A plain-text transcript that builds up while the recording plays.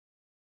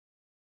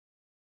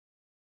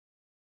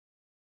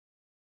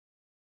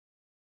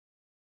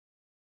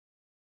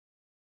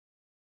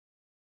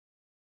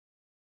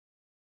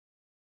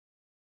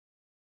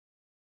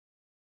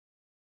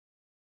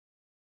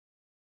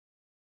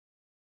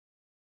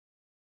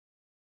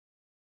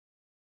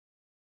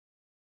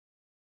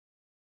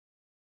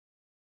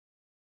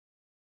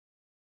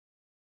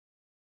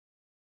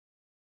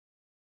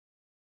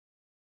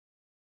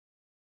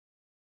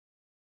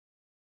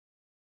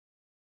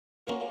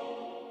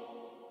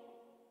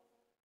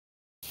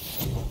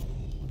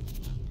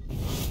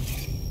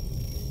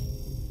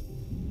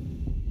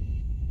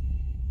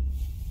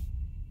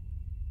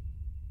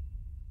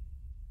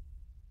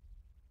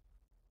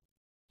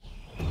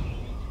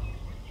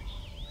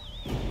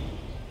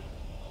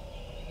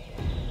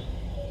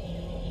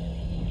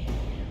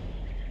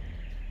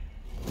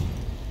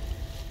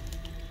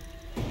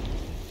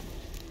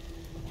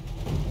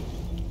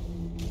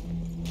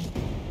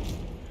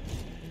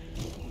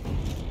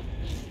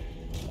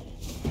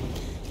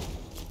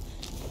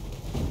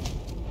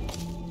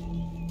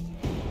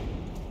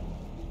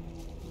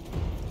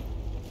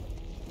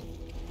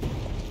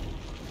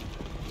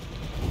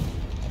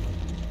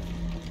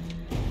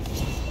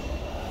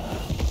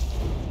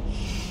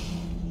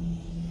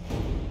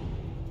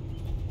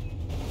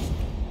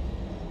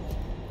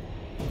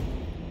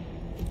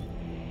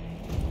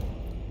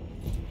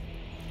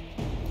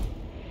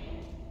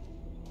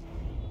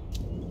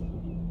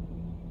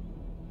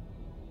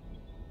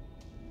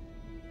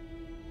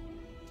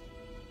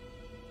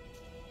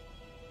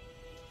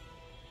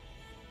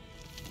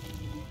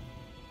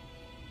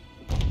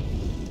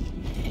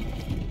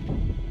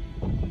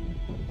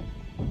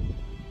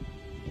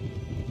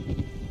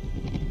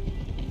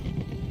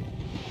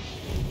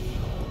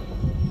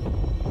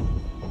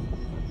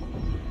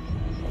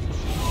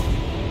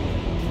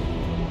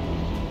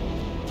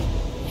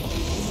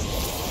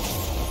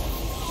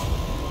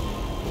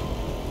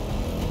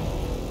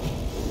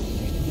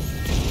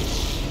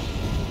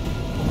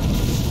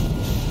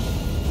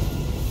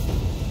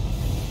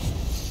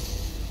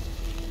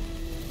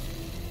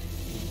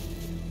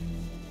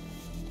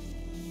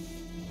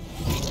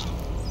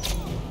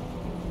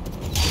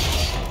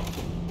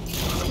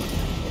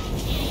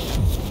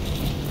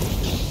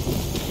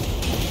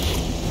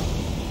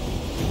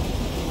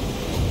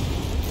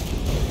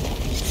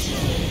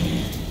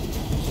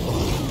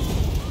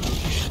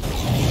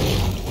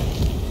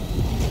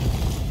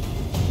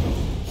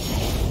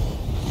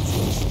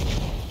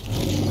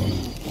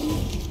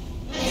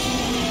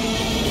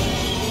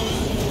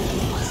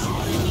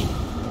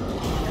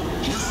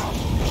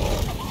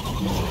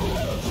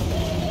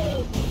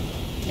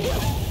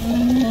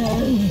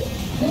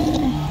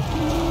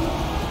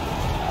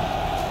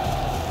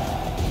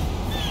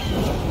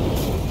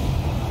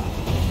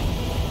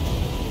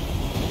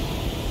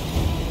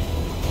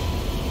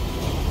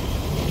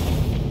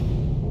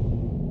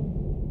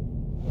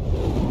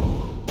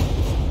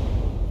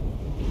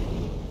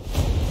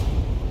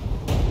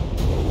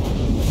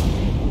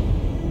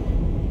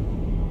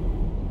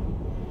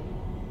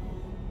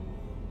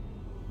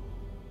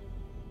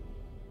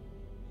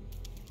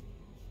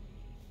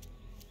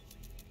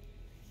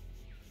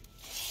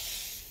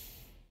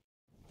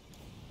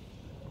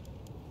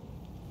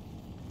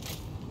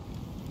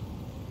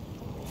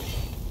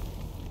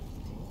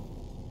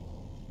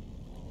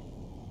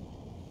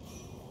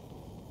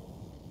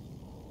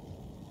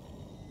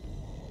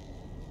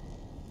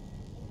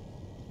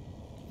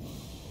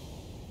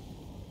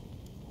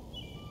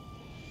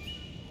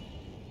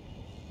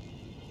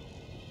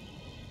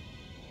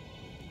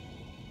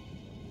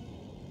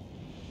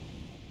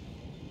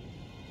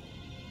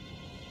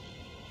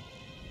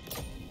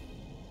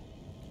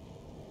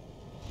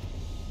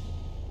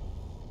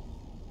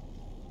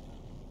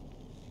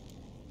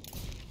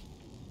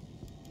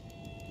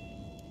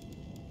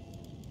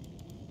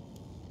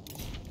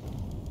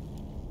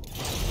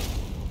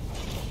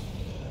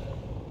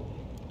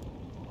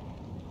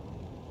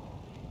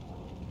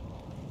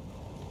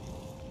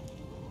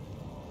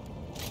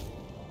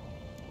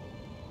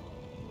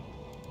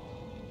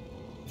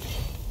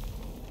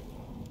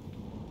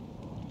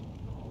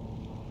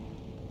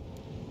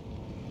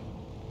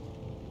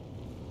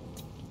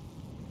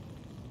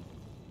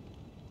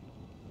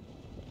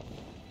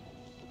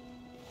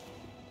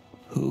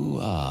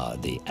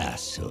the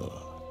Asur.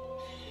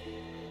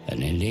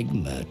 An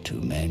enigma to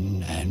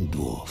men and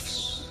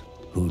dwarfs,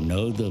 who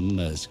know them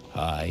as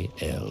High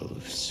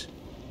Elves.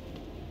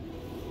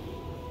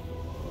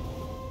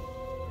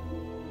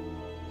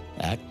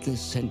 At the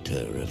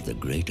center of the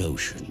great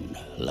ocean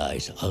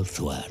lies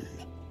Ulthuan,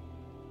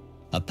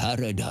 a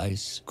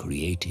paradise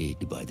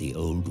created by the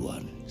Old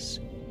Ones.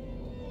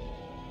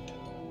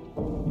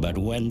 But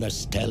when the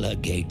stellar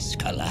gates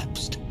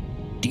collapsed,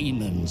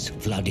 demons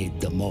flooded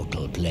the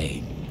mortal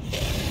plane.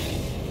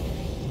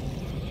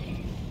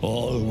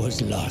 All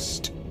was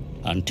lost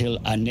until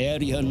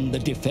Anarion the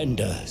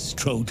Defender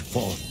strode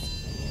forth.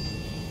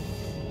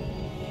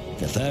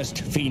 The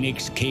first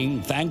Phoenix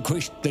King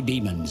vanquished the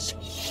demons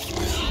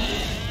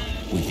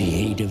with the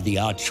aid of the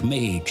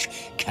Archmage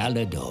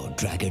Calador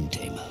Dragon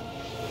Tamer.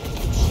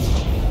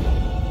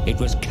 It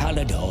was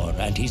Calador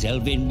and his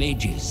elven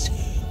mages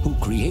who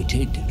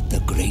created the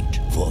Great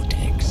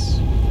Vortex.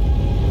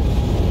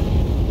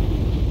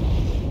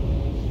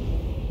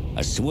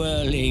 A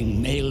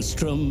swirling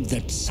maelstrom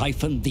that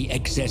siphoned the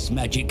excess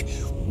magic,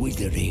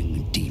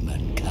 withering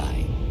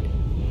demonkind.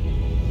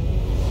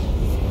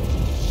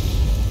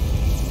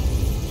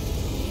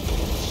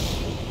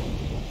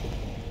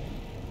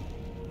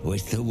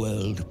 With the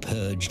world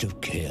purged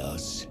of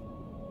chaos,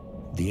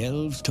 the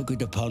elves took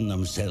it upon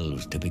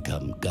themselves to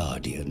become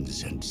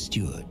guardians and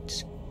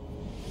stewards.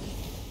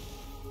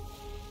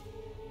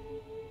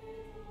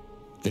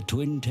 The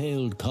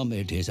twin-tailed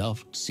comet is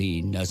oft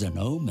seen as an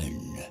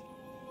omen,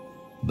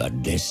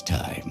 but this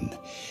time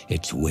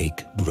its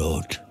wake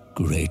brought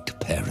great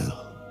peril.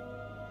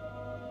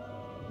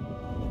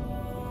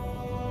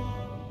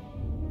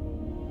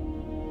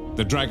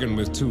 The dragon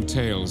with two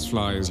tails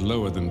flies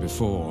lower than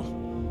before.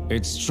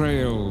 Its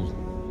trail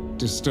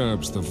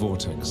disturbs the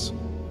vortex.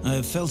 I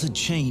have felt a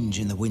change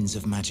in the winds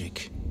of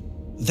magic.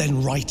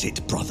 Then right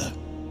it, brother.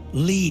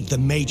 Lead the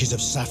mages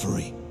of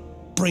Safari.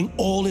 Bring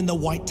all in the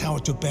White Tower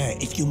to bear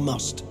if you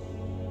must.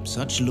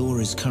 Such lore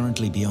is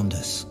currently beyond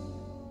us.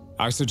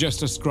 I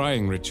suggest a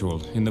scrying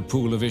ritual in the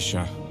pool of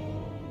Isha.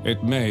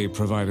 It may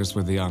provide us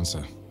with the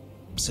answer.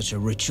 Such a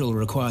ritual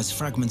requires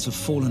fragments of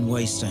fallen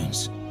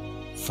waystones.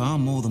 Far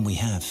more than we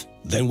have.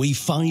 Then we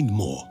find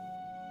more.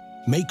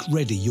 Make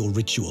ready your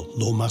ritual,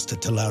 Lawmaster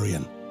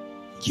Talarian.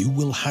 You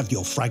will have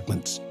your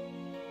fragments.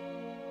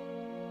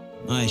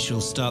 I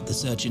shall start the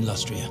search in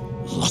Lustria.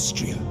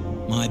 Lustria?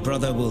 My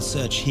brother will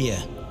search here,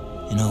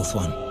 in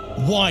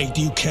Ulthuan. Why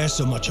do you care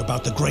so much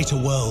about the greater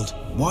world?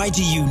 Why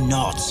do you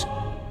not?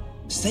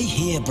 Stay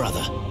here,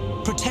 brother.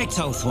 Protect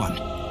Ulthuan.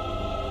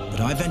 But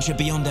I venture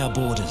beyond our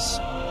borders.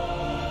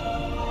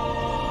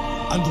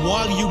 And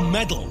while you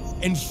meddle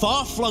in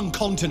far-flung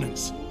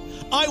continents,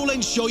 I will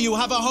ensure you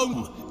have a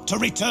home to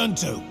return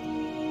to.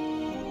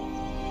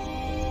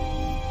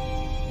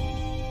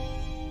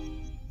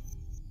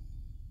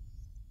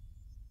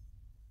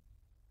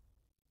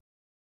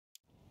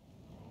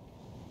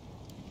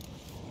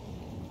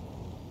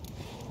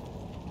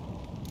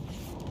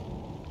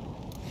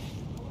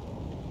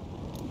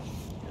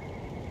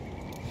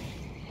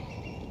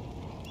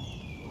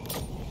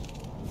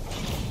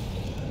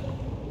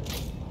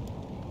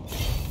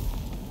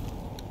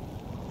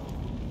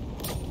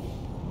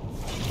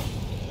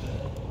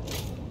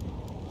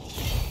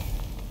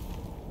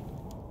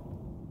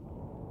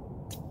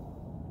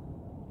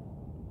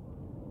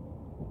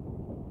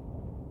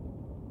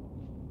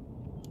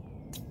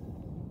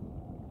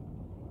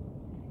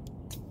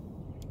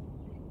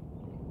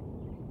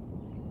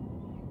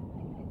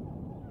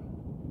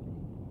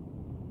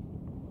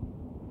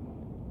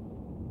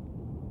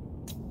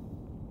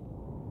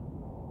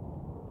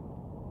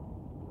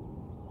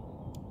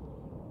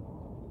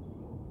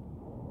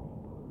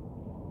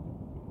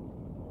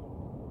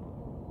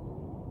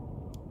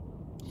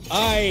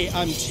 I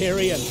am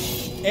Tyrion,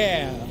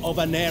 heir of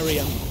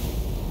Anarion.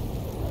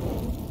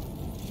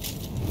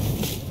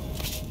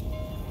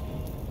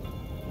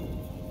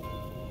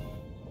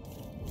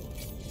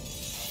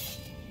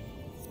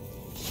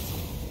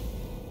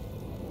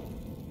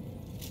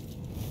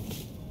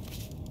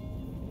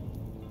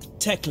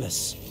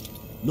 Teclis,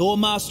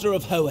 Lawmaster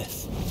of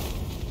Hoeth.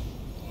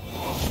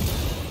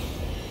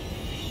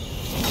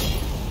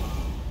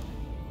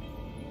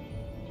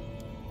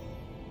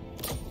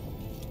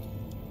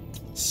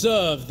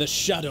 Serve the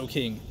Shadow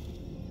King.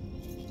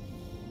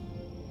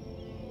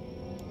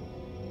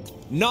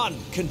 None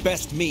can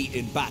best me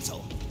in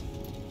battle.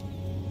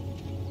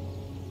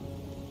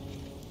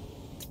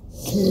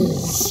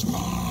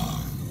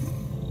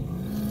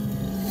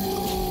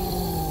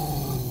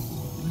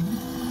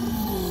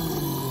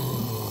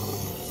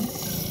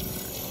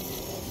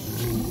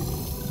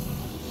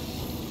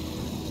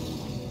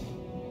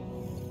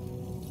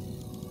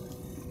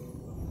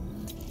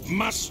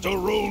 Master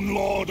Rune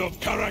Lord of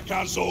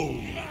Karakazul.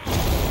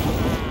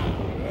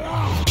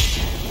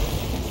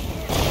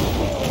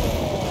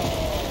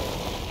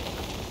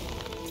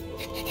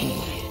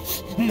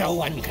 No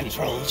one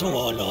controls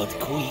Warlord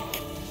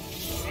Queek.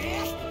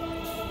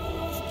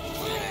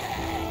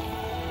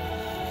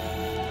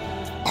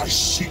 I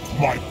seek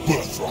my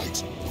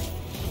birthright.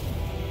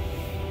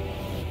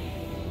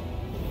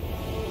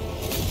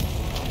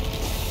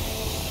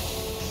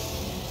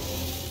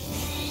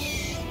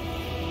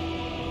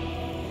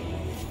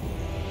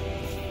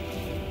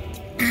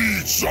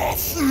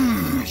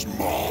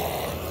 Safisma!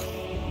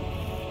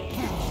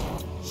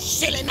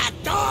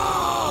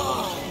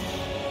 Silimator!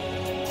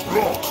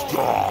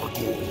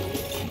 Rockgargo!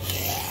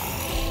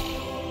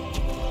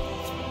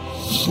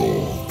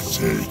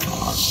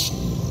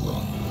 Zogsekasura!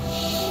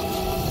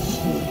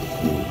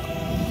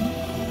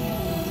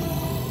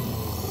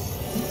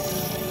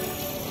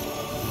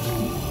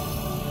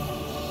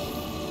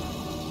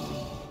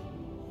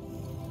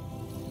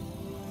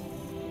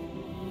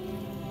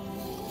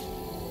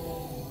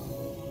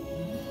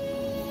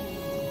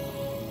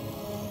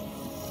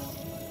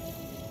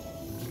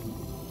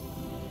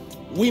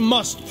 We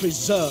must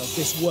preserve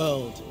this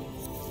world.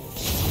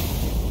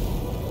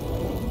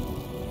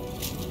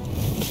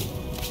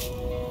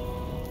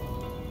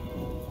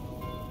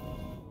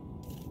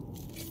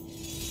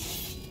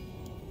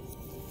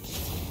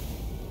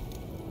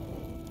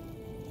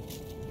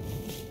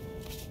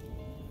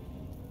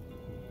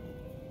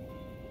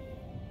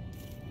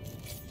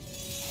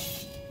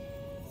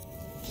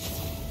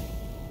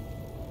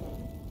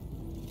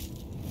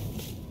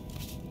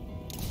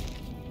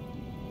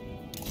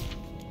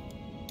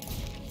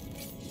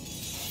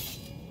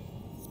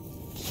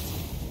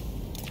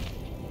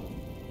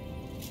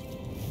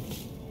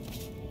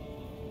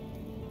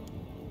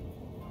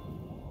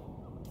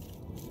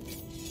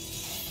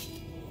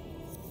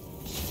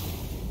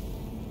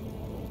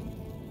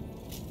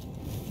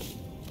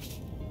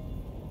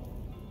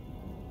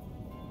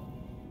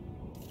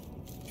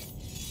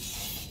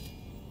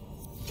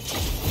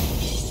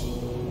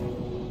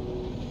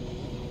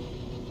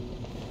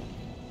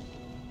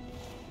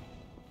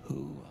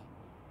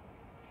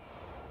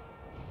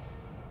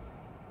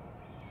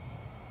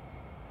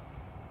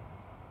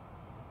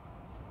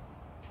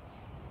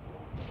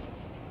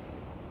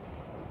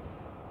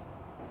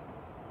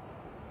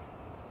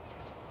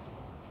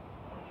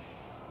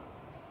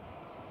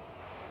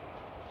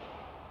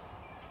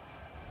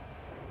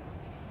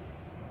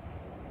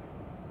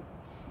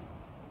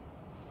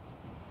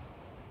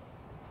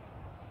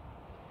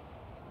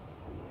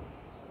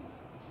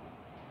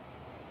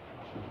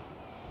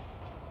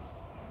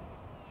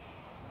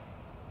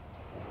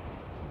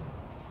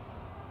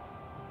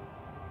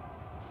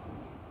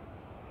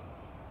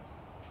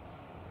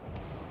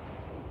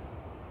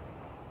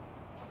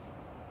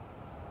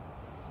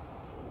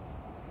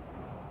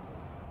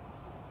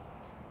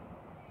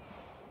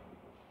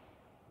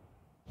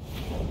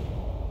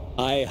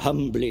 I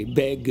humbly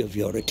beg of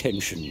your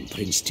attention,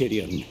 Prince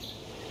Tyrion.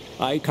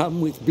 I come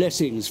with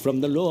blessings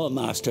from the lore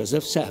masters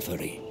of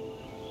Safari.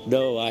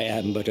 Though I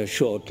am but a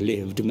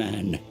short-lived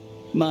man,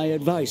 my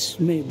advice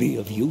may be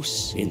of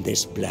use in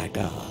this black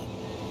hour.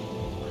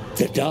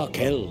 The Dark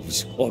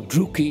Elves, or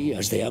Druki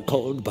as they are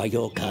called by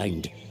your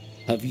kind,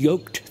 have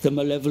yoked the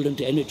malevolent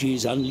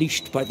energies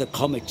unleashed by the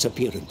comet's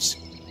appearance.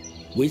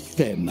 With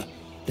them,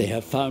 they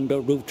have found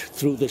a route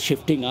through the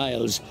shifting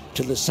isles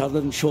to the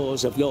southern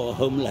shores of your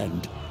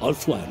homeland,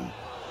 Ulthuan.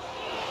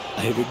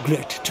 I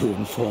regret to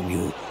inform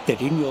you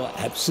that in your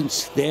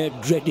absence, their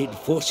dreaded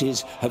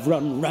forces have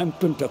run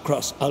rampant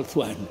across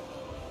Ulthuan.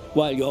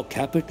 While your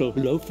capital,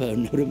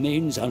 Lofern,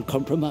 remains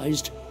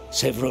uncompromised,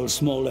 several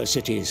smaller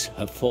cities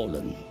have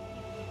fallen.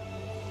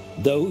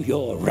 Though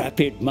your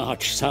rapid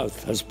march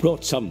south has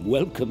brought some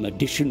welcome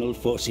additional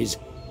forces,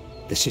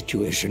 the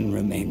situation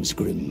remains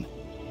grim.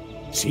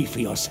 See for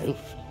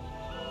yourself.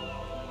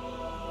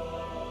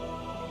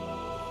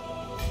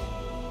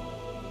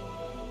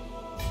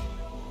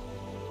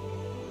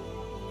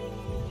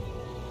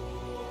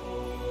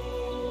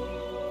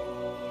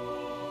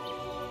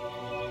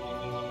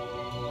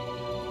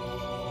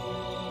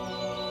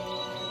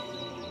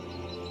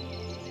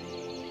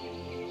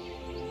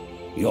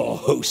 Your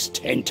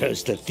host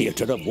enters the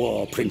theater of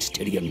war, Prince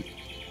Tyrion.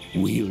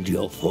 Wield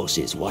your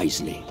forces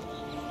wisely.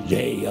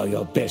 They are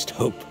your best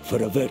hope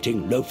for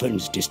averting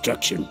Lofern's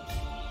destruction.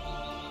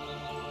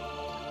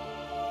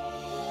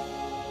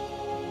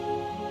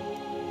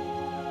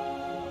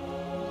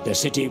 The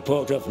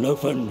city-port of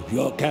Lofern,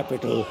 your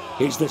capital,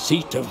 is the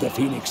seat of the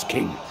Phoenix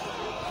King.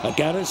 A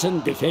garrison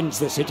defends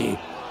the city,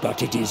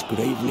 but it is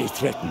gravely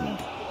threatened.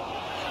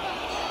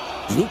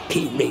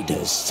 Druki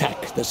raiders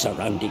sack the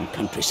surrounding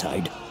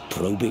countryside,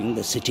 probing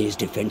the city's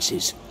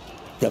defenses.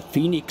 The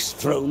Phoenix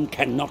throne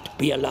cannot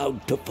be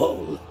allowed to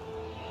fall.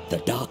 The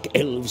Dark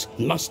Elves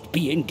must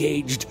be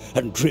engaged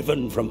and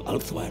driven from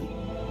Ulthuan.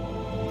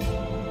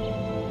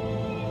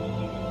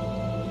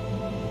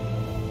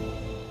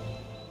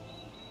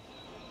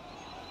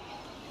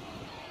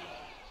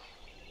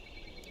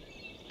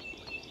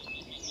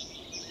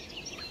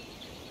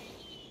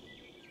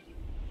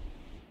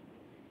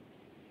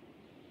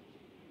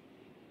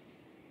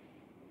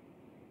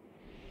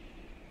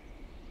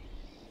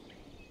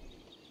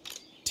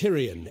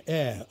 Tyrion,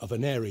 heir of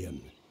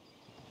Anarion.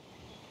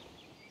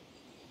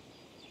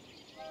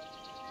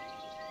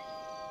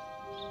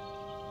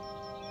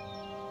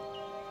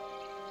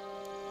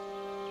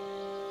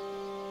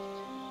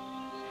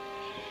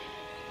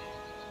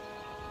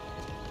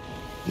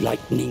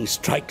 Lightning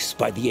strikes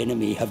by the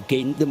enemy have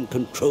gained them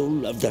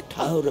control of the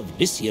Tower of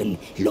Lycian,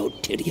 Lord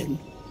Tyrion.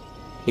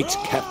 Its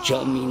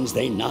capture means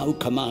they now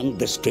command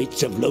the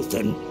Straits of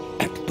Lothan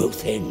at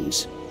both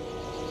ends.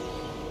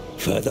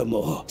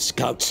 Furthermore,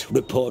 scouts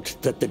report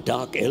that the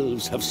Dark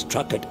Elves have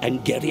struck at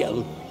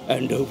Angeriel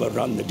and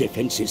overrun the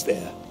defenses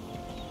there.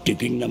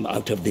 Digging them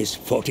out of this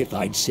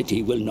fortified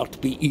city will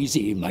not be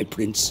easy, my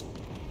prince.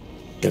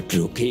 The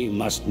Druki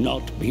must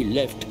not be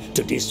left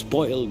to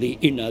despoil the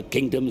inner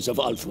kingdoms of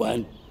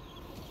Ulthuan.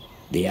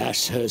 The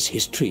Aesir's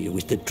history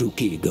with the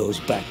Druki goes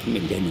back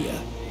millennia.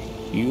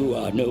 You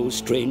are no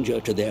stranger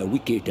to their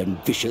wicked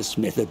and vicious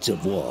methods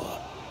of war.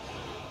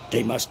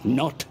 They must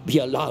not be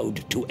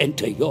allowed to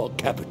enter your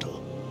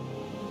capital.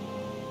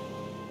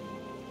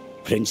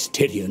 Prince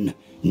Tyrion,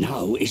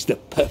 now is the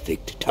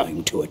perfect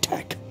time to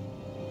attack.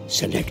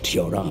 Select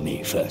your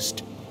army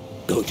first.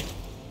 Good.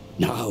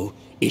 Now,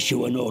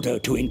 issue an order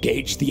to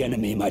engage the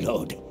enemy, my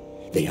lord.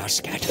 They are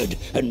scattered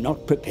and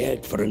not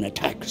prepared for an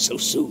attack so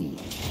soon.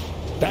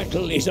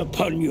 Battle is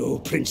upon you,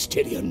 Prince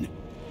Tyrion.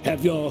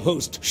 Have your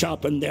host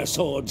sharpen their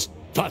swords,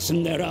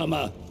 fasten their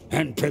armor,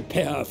 and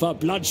prepare for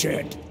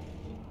bloodshed.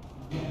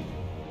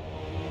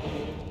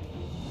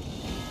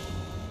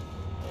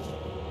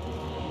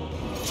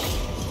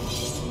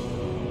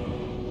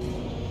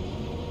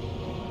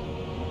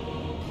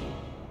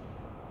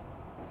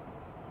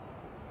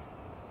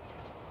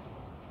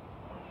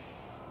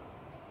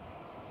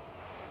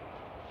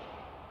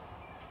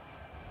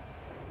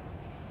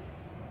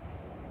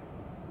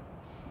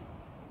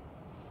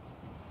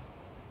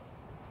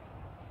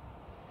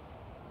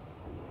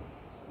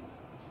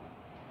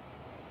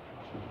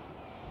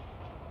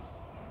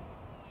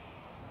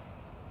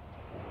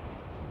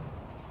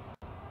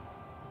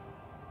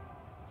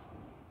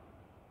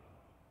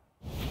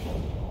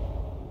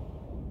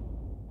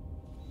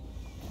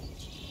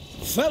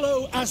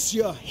 Fellow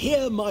Aesir,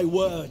 hear my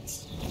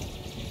words.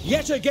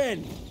 Yet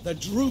again, the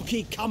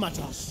Druki come at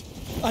us,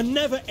 a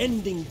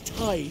never-ending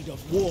tide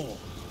of war.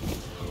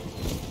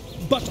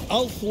 But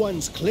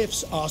Ulthuan's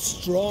cliffs are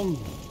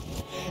strong.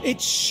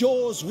 Its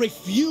shores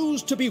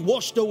refuse to be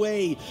washed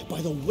away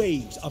by the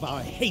waves of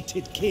our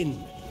hated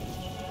kin.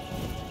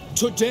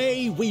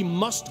 Today we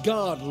must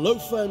guard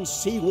Lothan's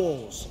sea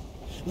walls.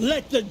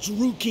 Let the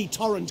Druki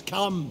torrent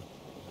come.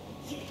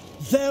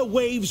 Their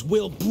waves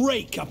will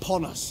break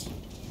upon us.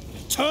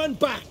 Turn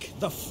back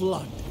the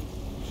flood.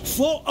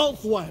 For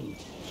Ulthuan,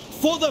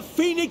 for the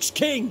Phoenix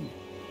King,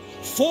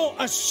 for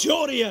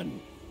Asuryan.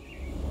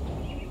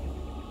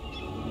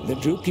 The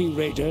Druki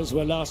raiders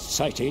were last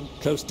sighted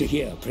close to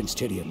here, Prince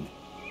Tyrion.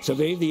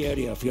 Survey the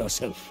area for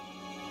yourself.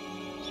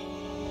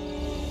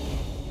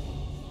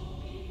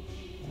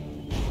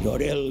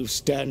 Your elves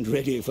stand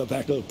ready for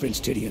battle,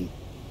 Prince Tyrion.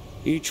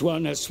 Each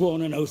one has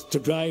sworn an oath to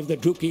drive the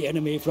Druki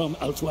enemy from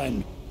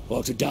Ulthuan,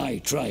 or to die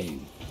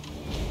trying.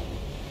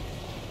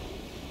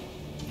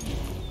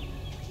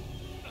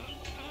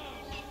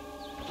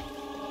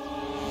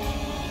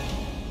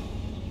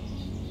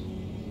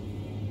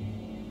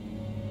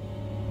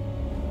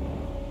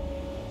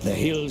 The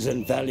hills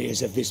and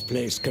valleys of this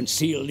place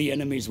conceal the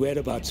enemy's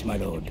whereabouts, my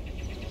lord.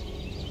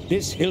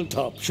 This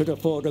hilltop should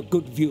afford a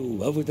good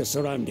view over the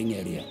surrounding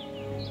area.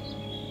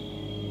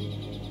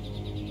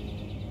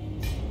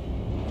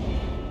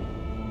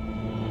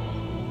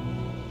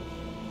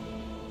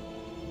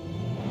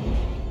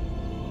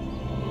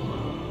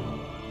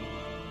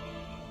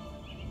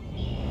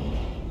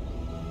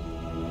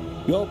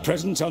 Your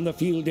presence on the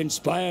field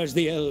inspires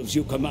the elves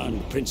you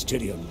command, Prince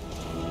Tyrion.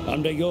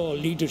 Under your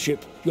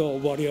leadership, your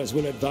warriors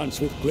will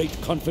advance with great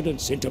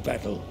confidence into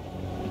battle.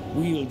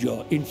 Wield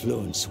your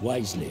influence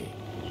wisely.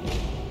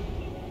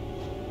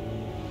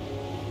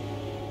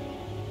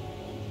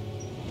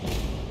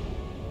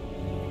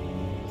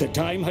 The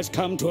time has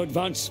come to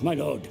advance, my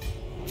lord.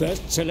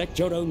 First, select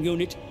your own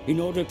unit in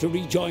order to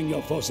rejoin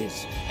your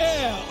forces.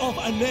 Heir of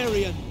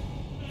Anarion!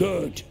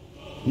 Good.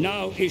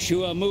 Now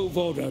issue a move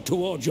order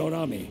towards your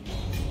army.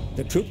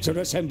 The troops are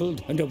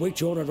assembled and await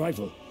your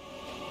arrival.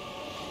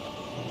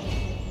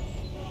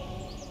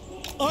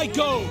 I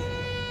go!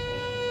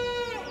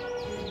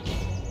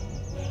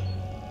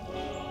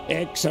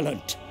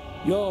 Excellent.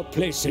 Your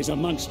place is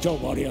amongst your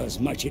warriors,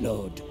 mighty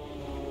lord.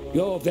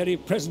 Your very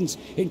presence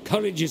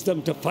encourages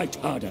them to fight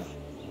harder.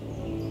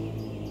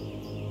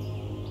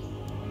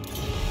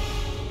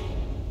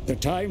 The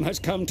time has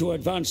come to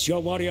advance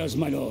your warriors,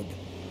 my lord.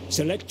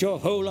 Select your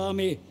whole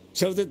army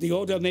so that the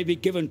order may be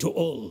given to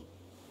all.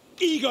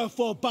 Eager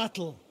for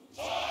battle.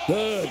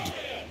 Good.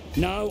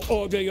 Now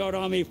order your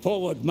army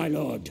forward, my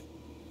lord.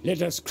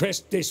 Let us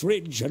crest this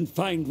ridge and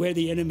find where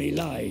the enemy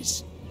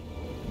lies.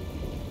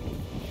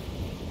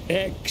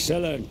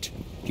 Excellent.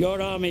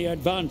 Your army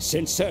advance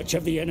in search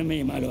of the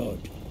enemy, my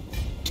lord.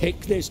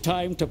 Take this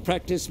time to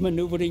practice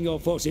maneuvering your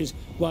forces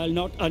while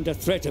not under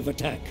threat of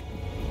attack.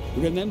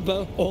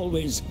 Remember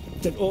always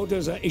that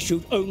orders are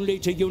issued only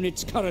to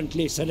units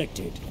currently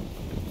selected.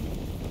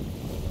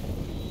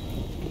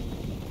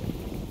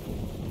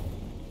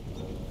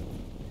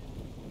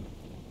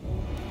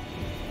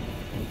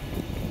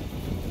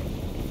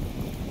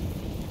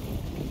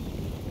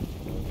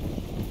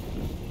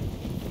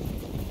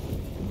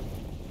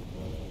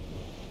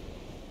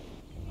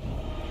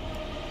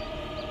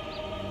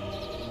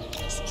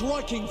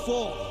 striking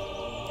forth.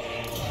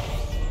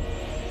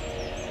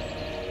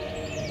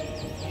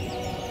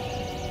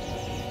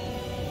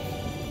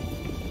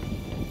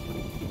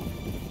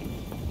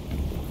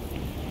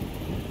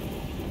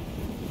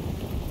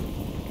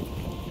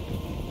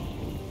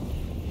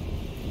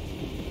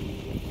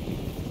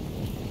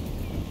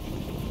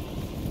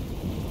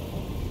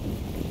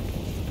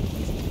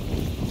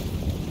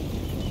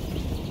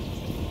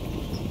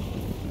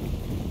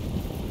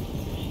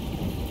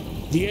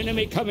 The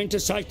enemy come into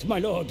sight, my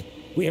lord.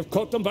 We have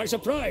caught them by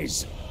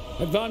surprise.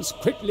 Advance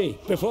quickly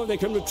before they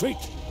can retreat.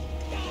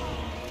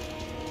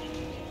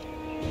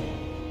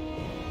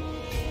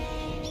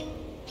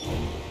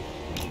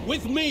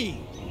 With me!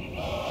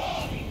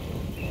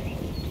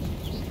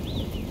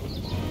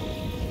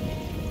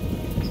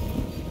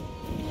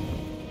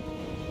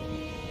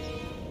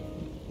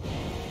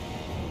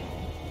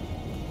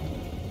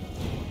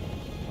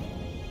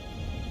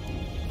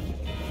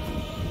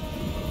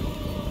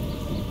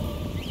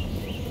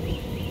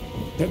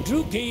 The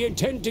Druki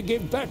intend to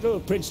give battle,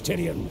 Prince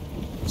Tyrion.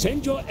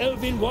 Send your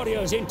elven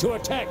warriors in to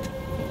attack.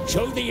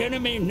 Show the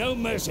enemy no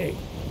mercy.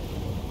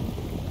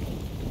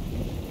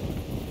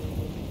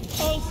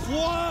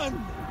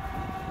 One!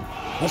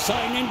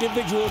 Assign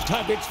individual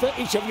targets for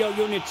each of your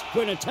units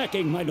when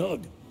attacking, my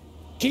lord.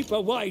 Keep a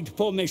wide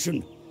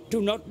formation.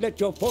 Do not let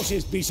your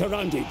forces be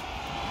surrounded.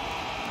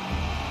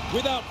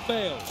 Without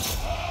fail.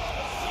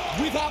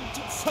 Without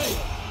fail.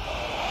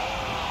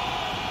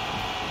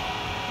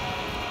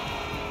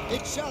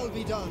 It shall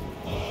be done.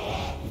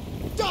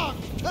 Dark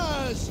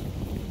Curse!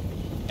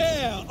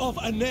 Heir of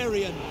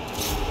Anarion!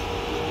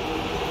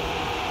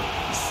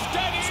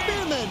 Steady!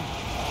 Spearmen!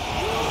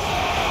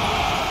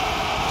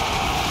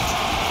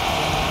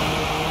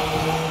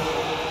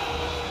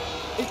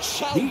 It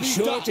shall be be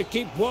sure done. to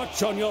keep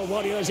watch on your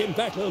warriors in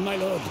battle, my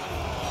lord.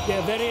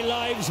 Their very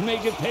lives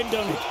may depend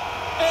on it.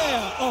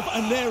 Heir of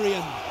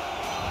Anarion!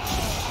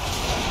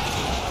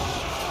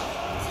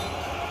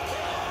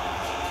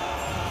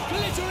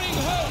 Glittering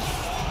host!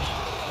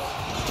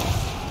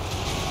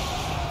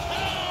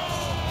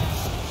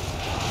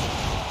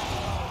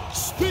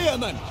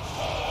 Spearmen!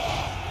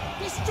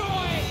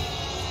 Destroy!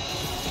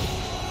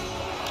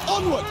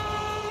 Onward!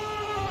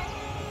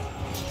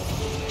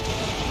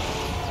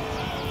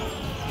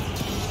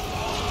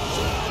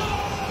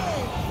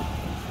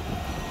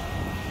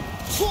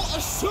 For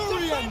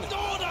Assyrian!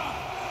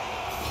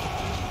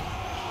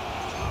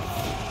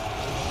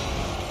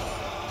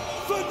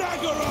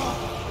 Vanagara!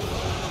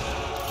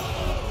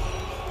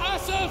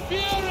 Asa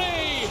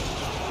Fury!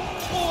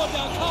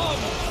 Order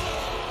comes!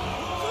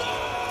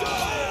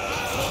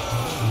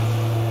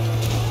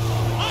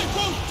 I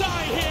won't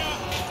die here!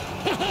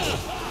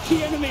 The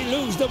enemy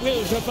lose the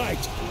will to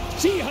fight.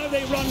 See how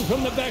they run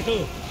from the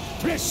battle.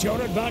 Press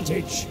your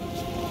advantage.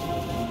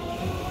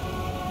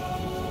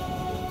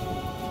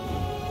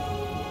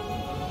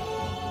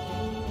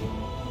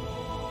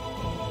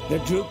 The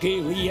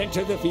Druki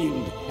re-enter the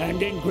field,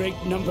 and in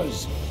great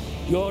numbers.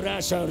 Your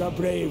Asar are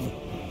brave,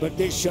 but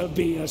this shall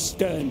be a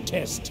stern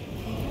test.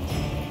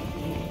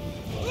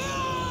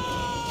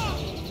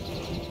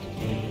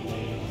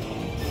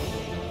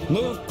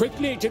 Move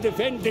quickly to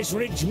defend this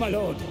ridge, my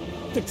lord.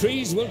 The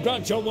trees will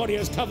grant your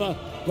warriors cover,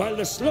 while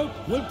the slope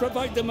will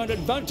provide them an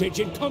advantage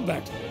in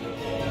combat.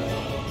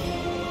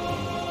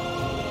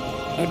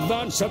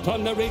 Advance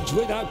upon the ridge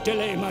without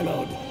delay, my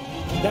lord.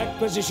 That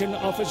position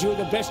offers you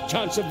the best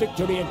chance of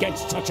victory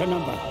against such a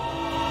number.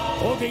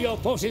 Order your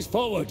forces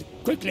forward,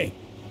 quickly.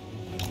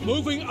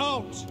 Moving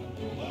out!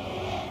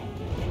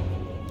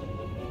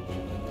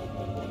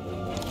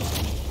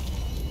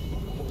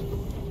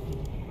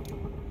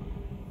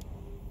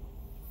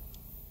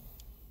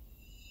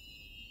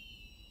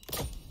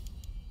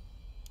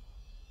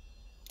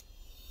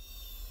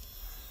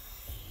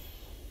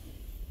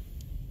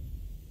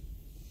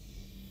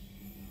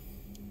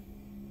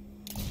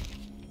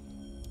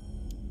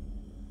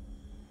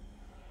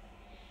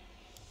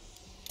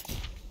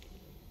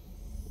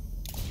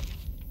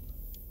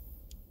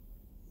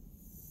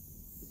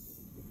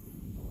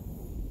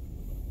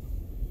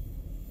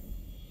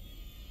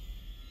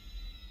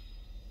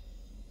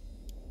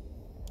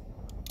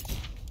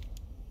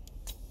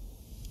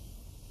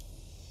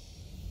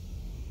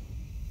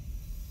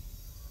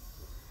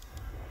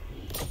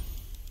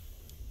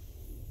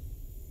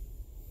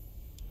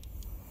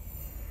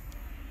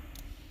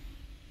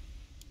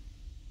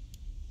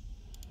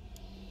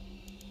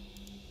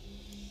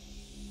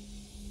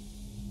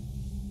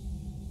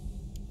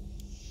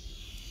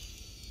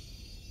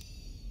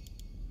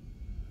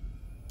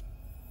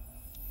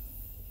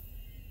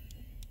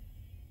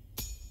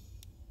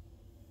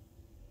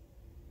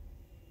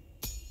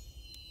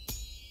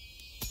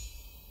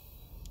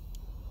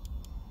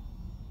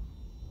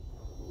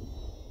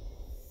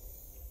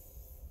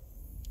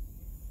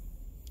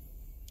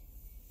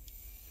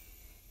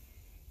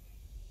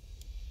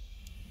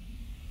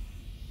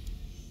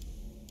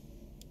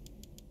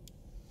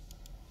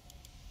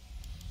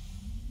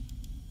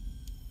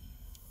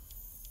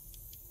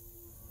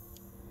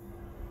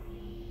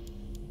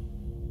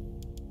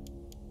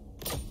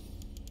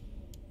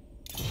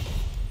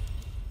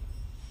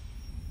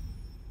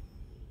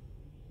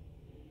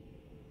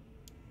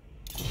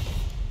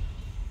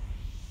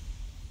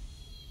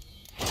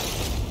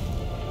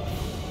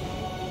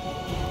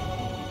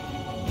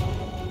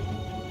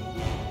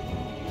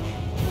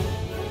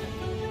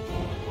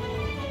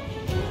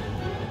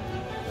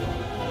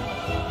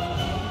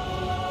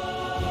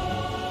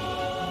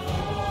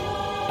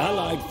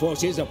 Allied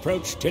forces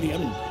approach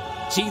Tyrion,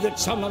 see that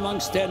some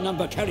amongst their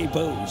number carry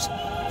bows.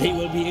 They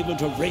will be able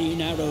to rain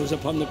arrows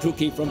upon the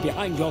Druki from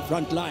behind your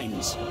front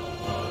lines.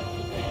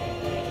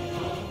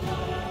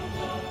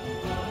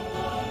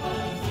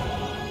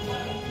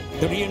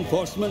 The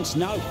reinforcements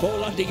now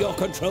fall under your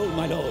control,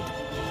 my lord.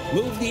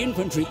 Move the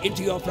infantry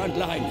into your front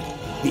line.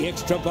 The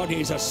extra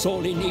bodies are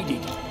sorely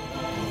needed.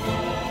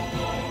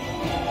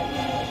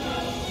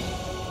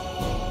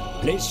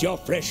 Place your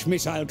fresh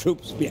missile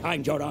troops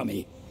behind your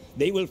army.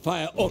 They will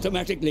fire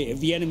automatically if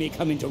the enemy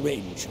come into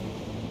range.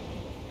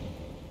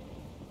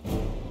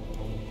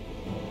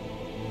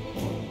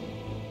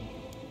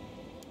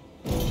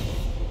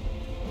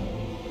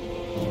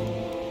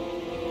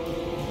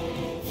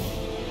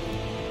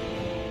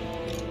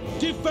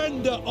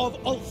 Defender of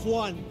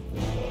Ulthuan!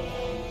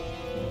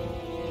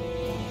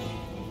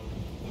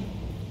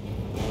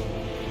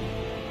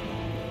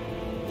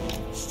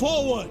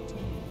 Forward!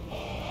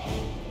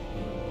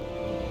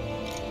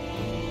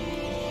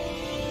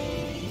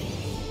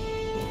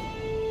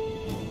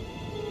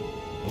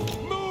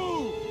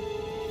 Move!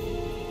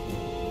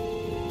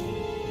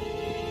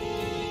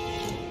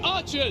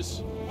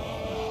 Archers!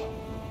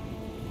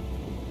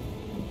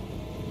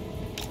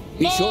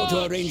 Be sure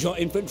to arrange your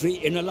infantry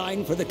in a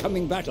line for the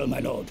coming battle, my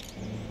lord.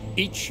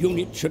 Each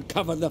unit should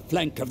cover the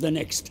flank of the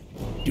next.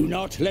 Do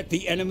not let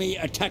the enemy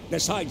attack the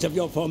sides of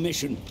your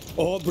formation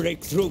or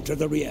break through to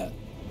the rear.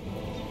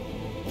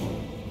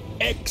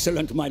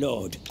 Excellent, my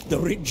lord. The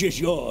ridge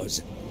is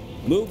yours.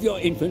 Move your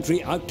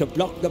infantry out to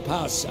block the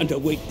pass and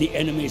await the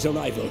enemy's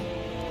arrival.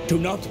 Do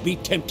not be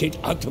tempted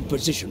out of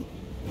position.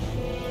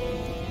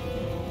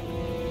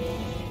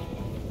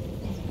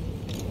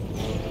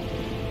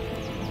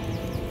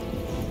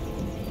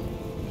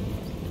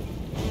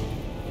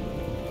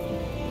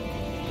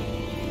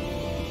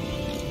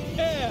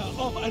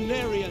 Of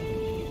Anarian.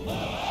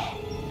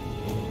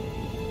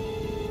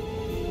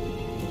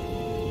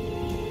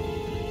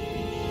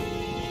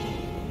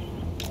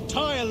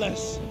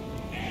 Tireless.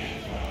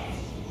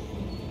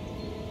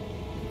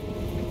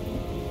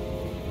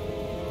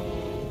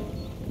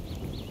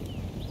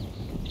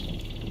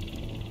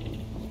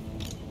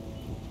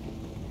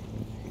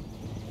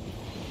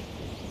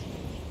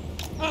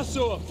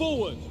 Asur,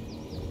 forward.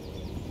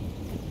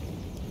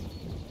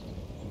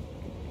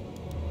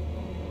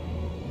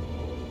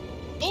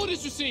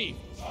 Orders received.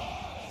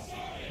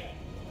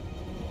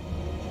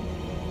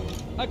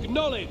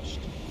 Acknowledged.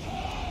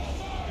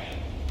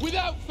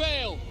 Without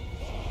fail.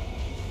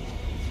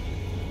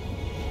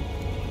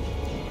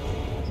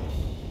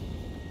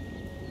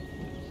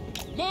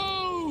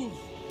 Move!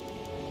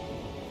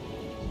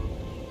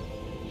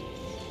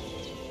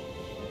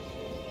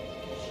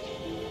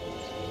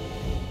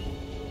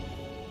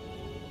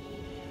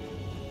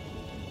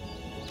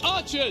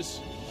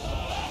 Archers!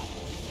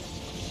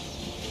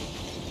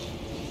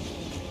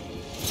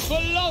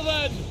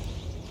 Beloved!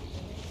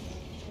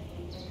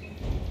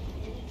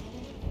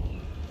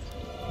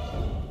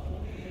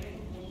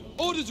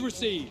 Orders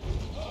received.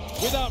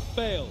 Without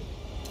fail.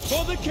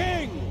 For the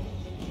king!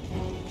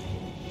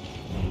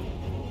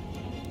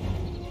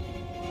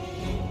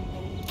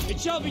 It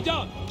shall be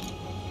done!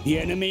 The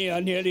enemy are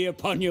nearly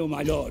upon you,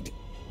 my lord.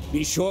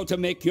 Be sure to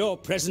make your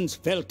presence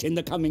felt in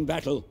the coming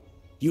battle.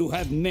 You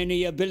have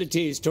many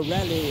abilities to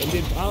rally and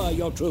empower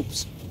your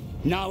troops.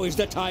 Now is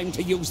the time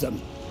to use them.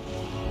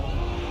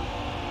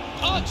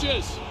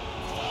 Archers!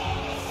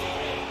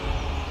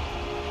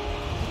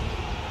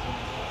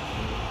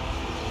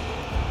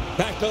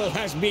 Battle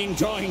has been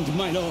joined,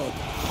 my lord.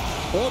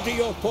 Order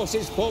your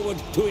forces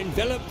forward to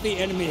envelop the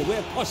enemy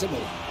where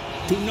possible.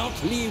 Do not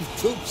leave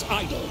troops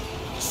idle.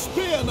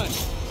 Spearmen!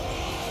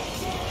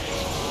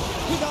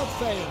 Without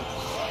fail.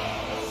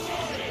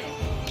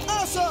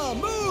 Asa,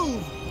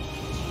 move!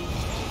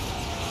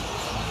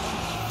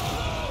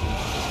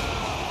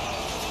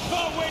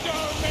 The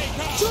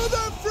Widowmaker! To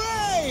the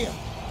fray!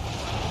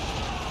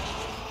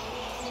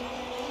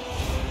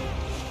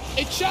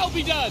 It shall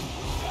be done!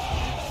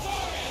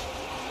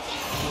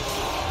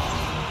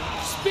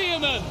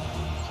 Spearmen!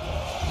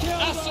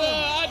 Asa,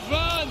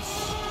 advance!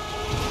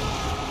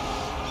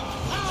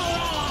 Our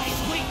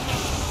allies'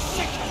 weakness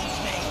sickens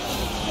me.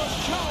 The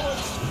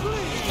cowards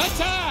flee!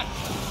 Attack!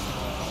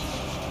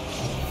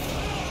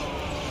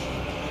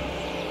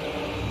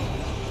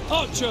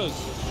 Archers!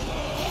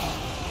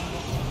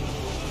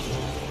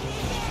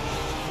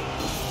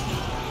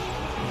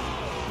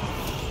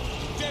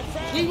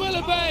 We will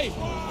obey!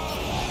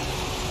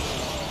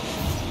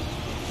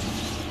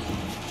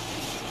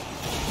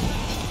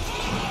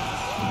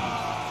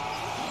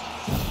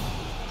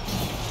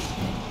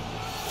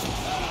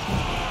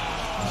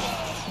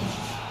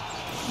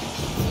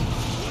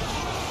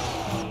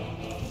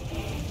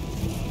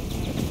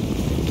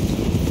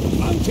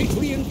 Mounted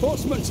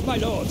reinforcements, my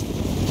lord.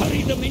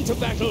 Hurry them into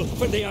battle,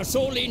 for they are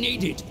sorely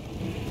needed.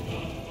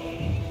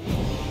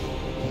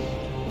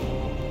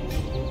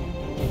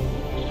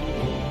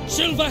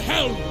 Silver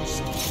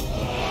helms!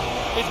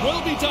 It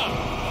will be done!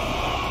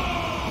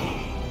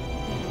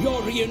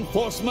 Your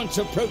reinforcements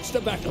approach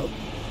the battle.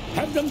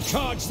 Have them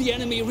charge the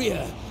enemy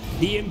rear.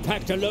 The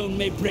impact alone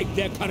may break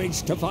their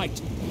courage to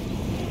fight.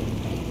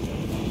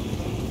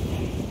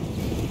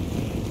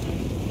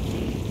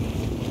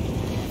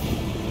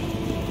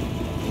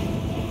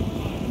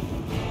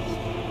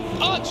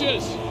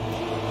 Archers!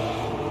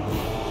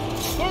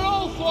 For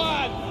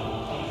Ulthuan!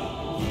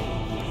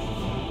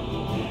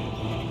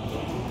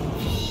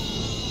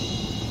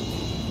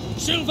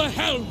 Silver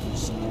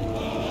helms!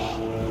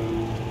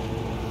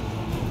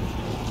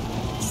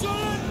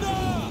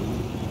 Surrender!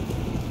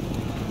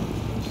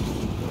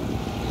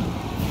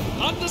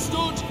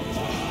 Understood!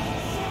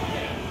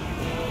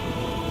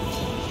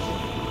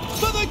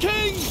 For the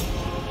king!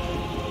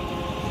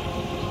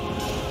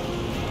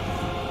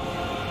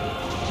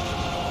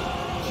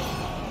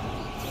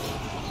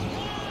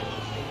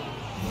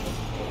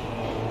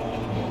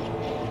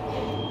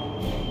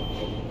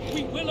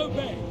 We will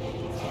obey!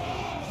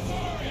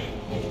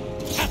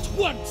 At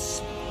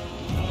once!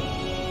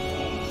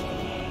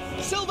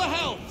 Silver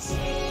helms!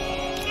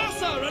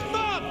 Assa,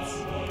 advance!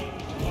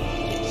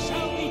 It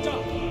shall be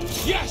done!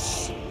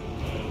 Yes!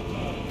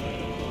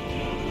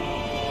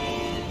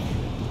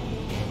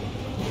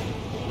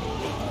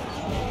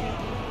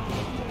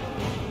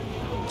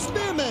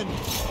 Spearmen!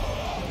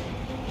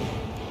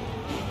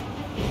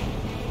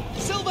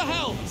 Silver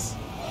helms!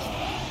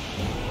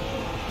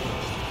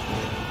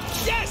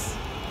 Yes!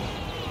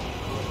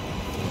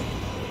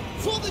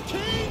 For the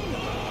king!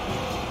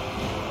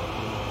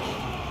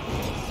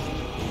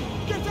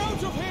 Get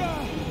out of here!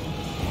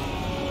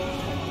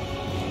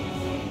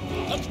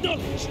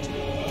 Acknowledged!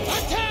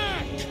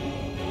 Attack!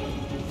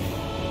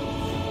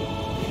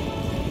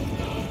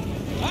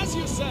 As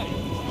you say.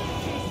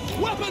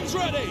 Weapons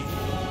ready!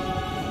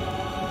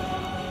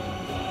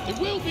 It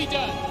will be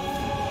done!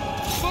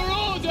 For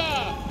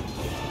order!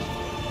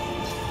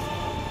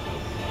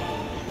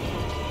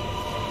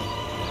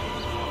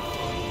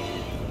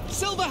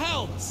 Silver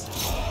helms!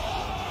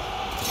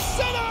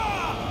 Senna!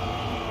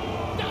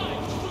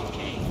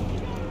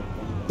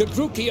 The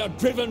Druki are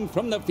driven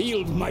from the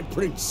field, my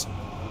prince.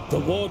 The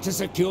war to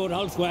secure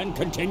Ulthuan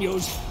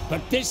continues,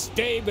 but this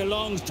day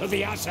belongs to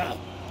the Assa.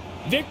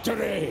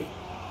 Victory!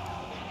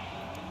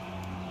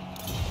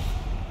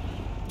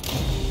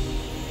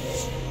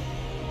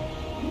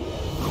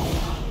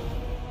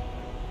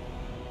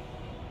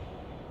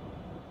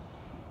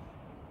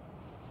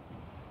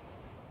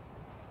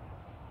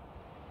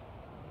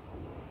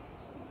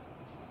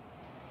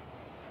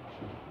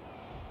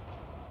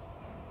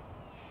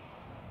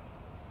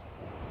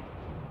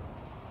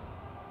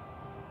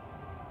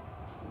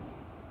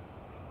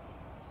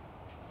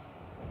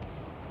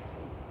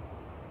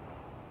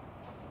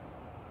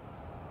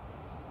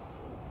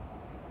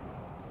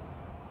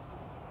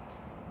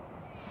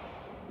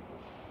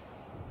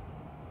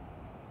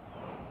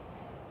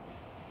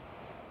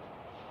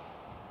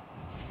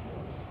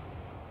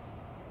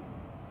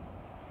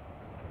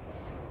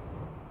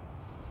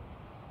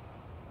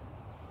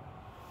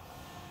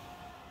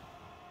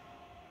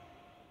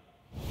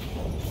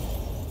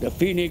 The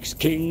Phoenix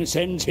King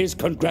sends his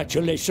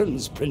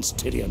congratulations, Prince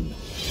Tyrion,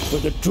 for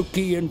the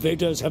Druki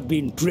invaders have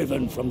been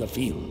driven from the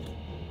field.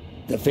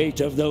 The fate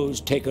of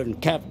those taken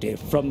captive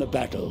from the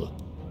battle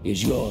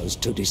is yours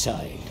to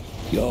decide.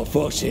 Your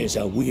forces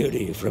are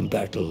weary from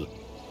battle,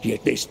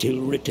 yet they still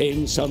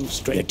retain some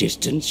strength. The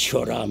distance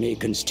your army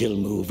can still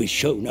move is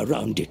shown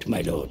around it,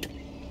 my lord.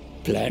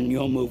 Plan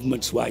your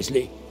movements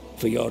wisely,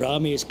 for your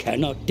armies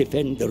cannot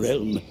defend the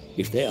realm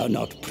if they are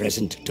not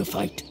present to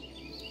fight.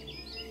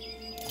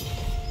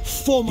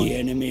 The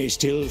enemy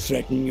still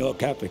threaten your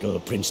capital,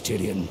 Prince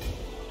Tyrion.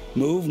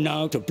 Move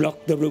now to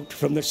block the route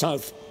from the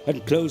south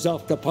and close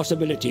off the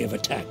possibility of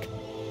attack.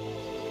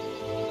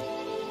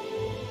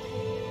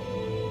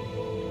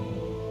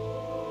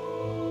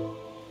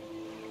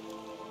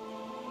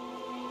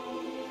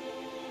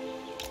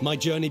 My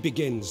journey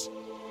begins.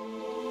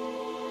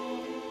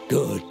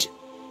 Good.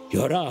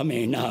 Your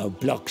army now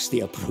blocks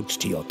the approach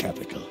to your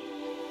capital.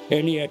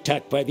 Any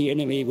attack by the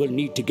enemy will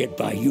need to get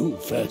by you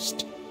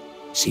first.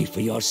 See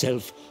for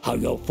yourself how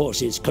your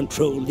forces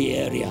control the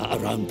area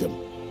around them.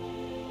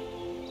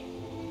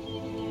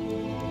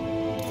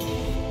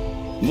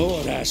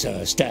 More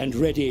Assa stand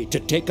ready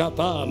to take up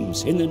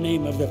arms in the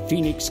name of the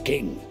Phoenix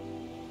King.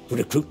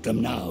 Recruit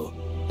them now,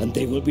 and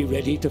they will be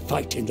ready to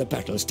fight in the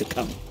battles to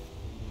come.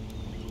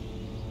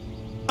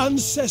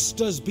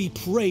 Ancestors be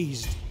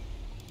praised.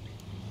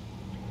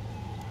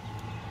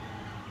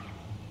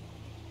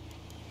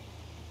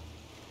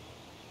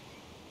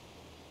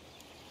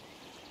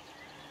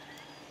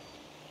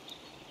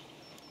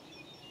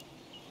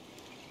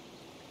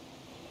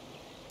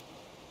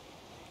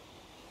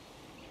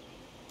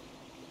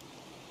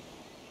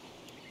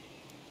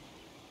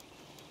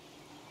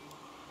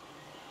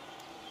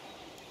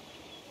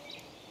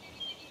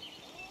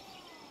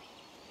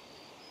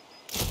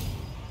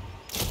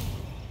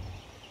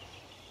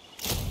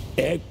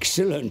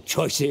 Excellent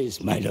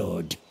choices, my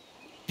lord.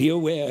 Be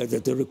aware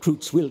that the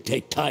recruits will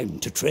take time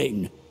to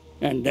train,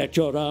 and that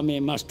your army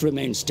must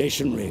remain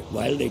stationary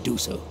while they do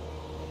so.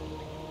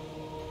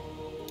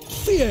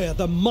 Fear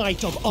the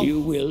might of... You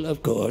will,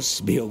 of course,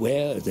 be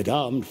aware that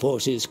armed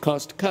forces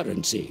cost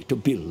currency to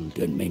build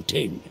and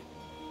maintain.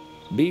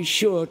 Be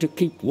sure to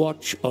keep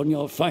watch on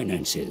your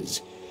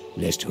finances,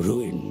 lest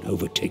ruin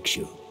overtakes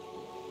you.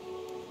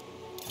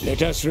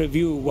 Let us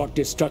review what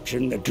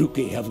destruction the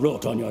Druki have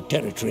wrought on your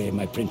territory,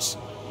 my prince.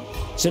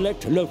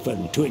 Select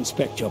Lofen to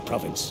inspect your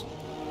province.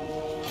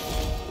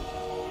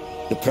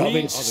 The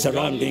province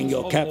surrounding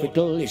your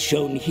capital is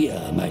shown here,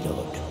 my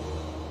lord.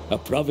 A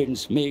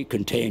province may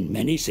contain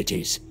many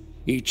cities,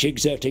 each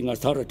exerting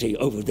authority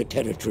over the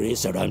territory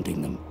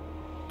surrounding them.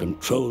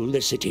 Control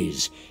the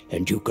cities,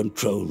 and you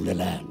control the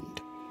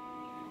land.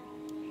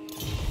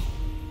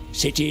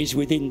 Cities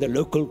within the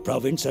local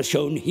province are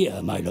shown here,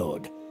 my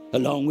lord,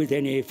 along with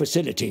any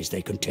facilities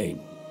they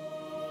contain.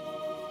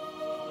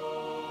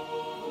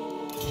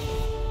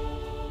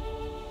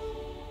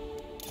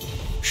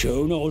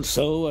 Shown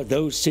also are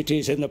those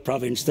cities in the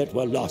province that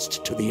were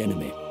lost to the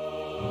enemy.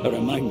 A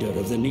reminder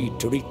of the need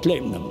to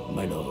reclaim them,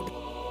 my lord.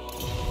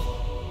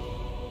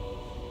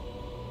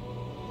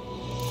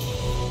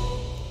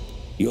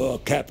 Your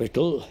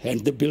capital and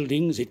the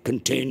buildings it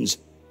contains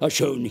are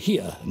shown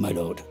here, my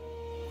lord.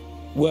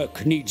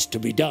 Work needs to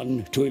be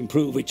done to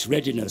improve its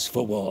readiness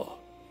for war.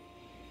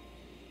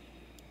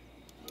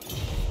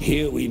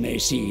 Here we may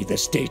see the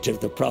state of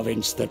the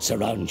province that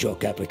surrounds your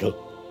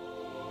capital.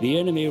 The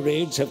enemy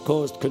raids have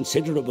caused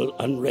considerable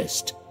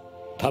unrest.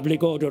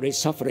 Public order is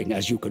suffering,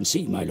 as you can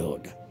see, my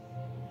lord.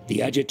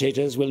 The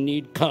agitators will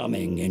need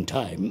calming in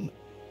time,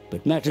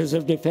 but matters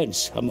of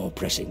defense are more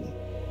pressing.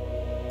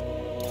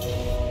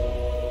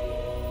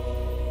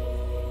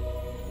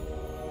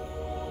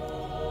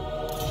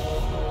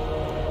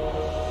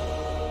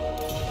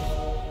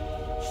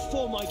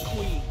 For my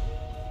queen.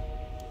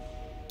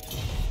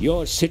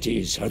 Your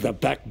cities are the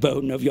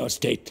backbone of your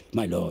state,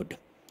 my lord.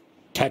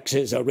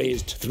 Taxes are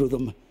raised through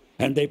them,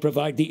 and they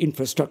provide the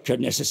infrastructure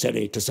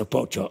necessary to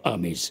support your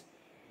armies.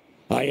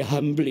 I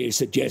humbly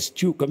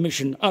suggest you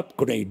commission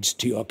upgrades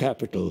to your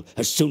capital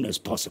as soon as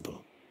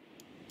possible.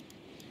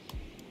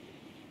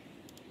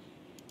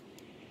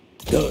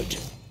 Good.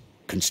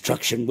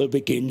 Construction will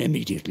begin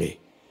immediately,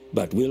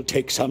 but will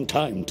take some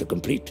time to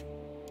complete.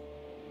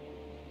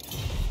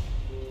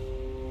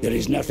 There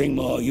is nothing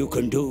more you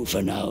can do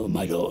for now,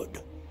 my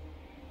lord.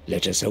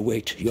 Let us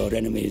await your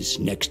enemy's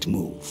next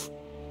move.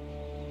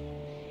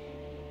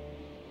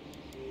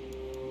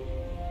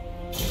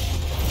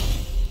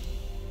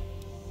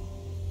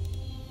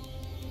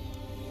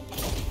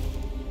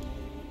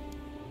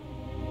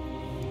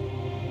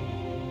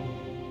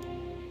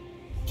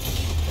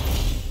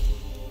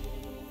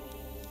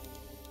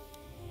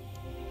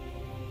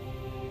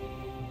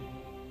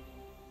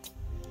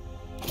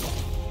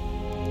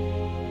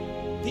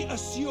 The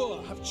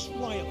Assur have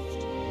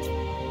triumphed.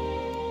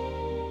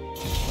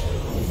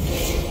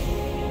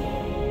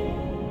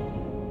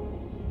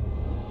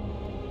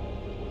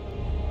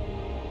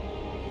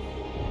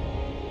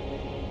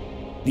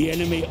 The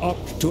enemy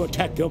opt to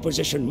attack your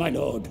position, my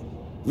lord.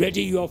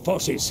 Ready your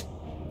forces,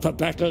 for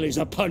battle is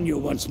upon you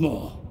once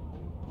more.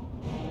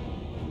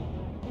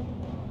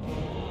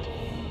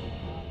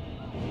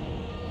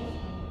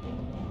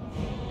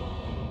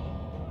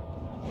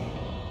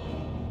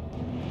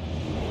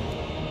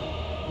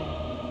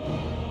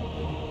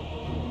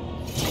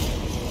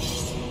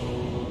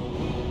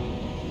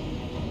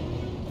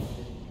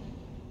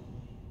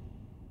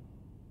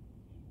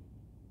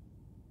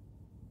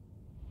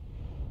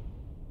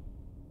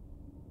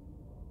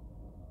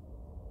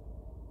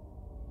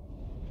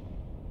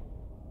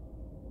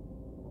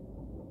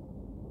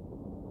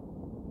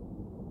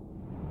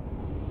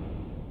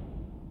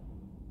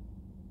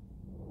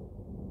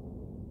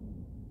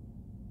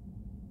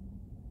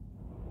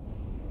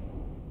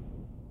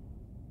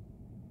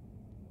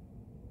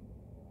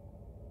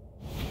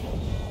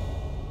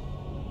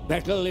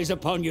 Battle is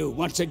upon you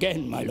once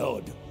again, my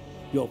lord.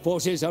 Your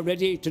forces are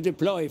ready to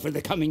deploy for the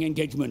coming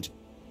engagement.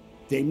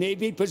 They may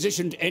be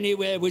positioned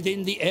anywhere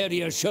within the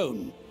area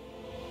shown.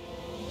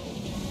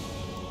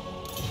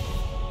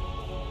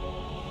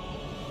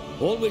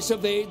 Always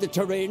survey the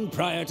terrain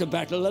prior to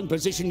battle and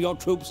position your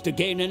troops to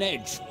gain an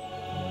edge.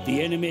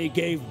 The enemy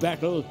gave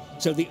battle,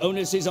 so the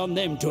onus is on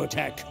them to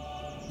attack.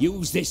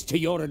 Use this to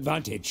your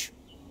advantage.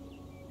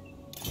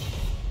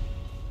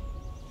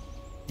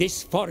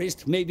 This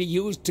forest may be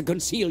used to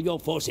conceal your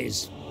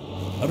forces.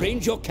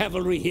 Arrange your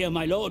cavalry here,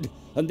 my lord,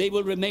 and they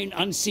will remain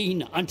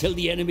unseen until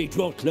the enemy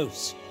draw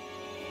close.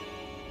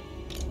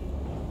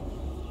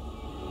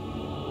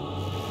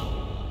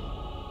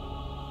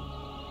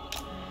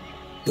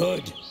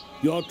 Good.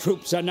 Your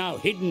troops are now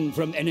hidden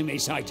from enemy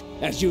sight,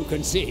 as you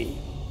can see.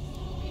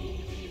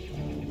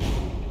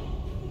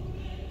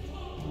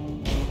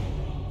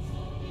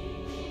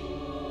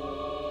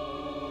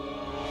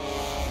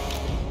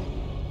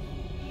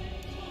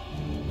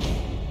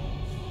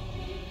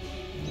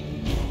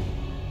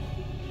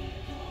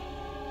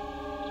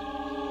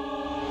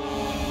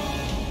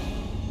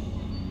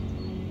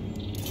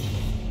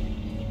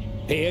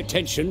 Pay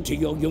attention to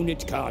your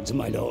unit cards,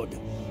 my lord,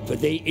 for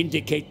they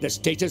indicate the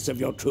status of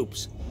your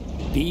troops.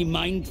 Be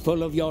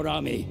mindful of your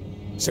army.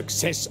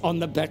 Success on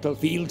the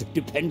battlefield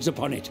depends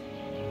upon it.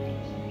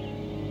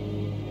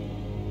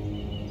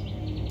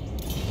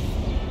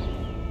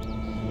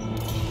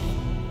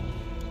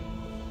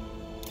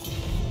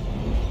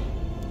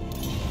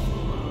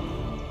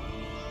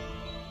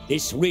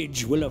 This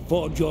ridge will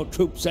afford your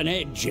troops an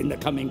edge in the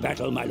coming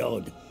battle, my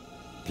lord.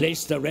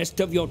 Place the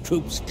rest of your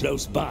troops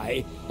close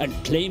by and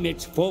claim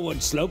its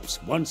forward slopes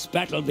once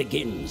battle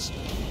begins.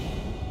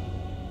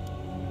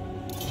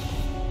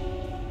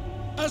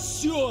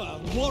 Assure,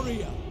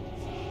 warrior!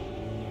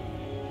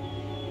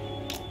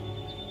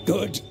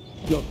 Good.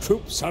 Your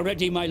troops are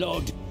ready, my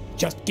lord.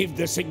 Just give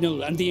the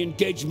signal and the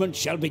engagement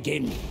shall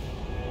begin.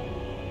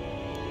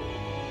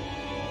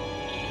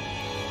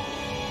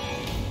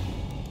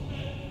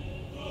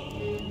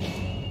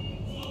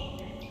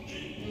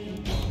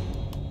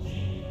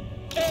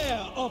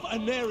 Heir of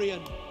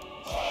Anarion!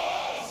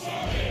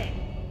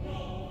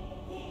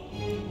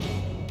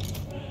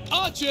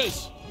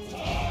 Archers!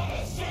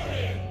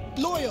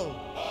 Loyal!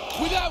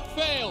 Without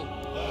fail!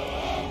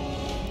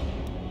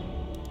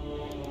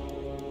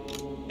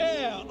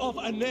 Heir of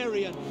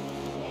Anarion!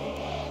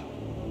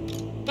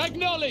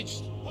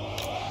 Acknowledged!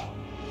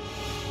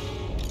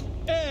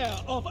 Heir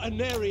of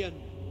Anarion!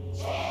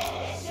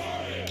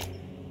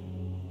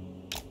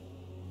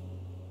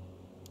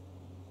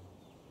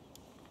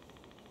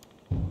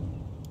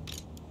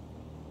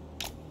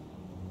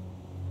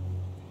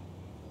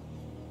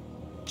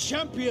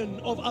 Champion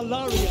of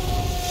Alaria!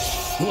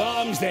 To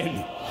arms,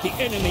 then! The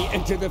enemy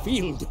enter the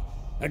field!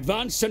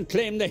 Advance and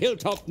claim the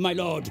hilltop, my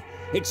lord!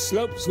 Its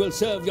slopes will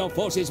serve your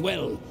forces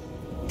well.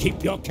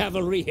 Keep your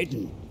cavalry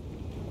hidden.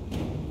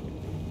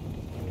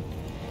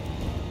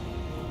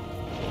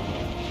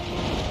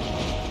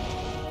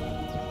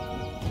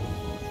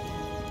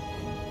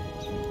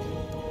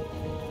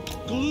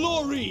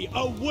 Glory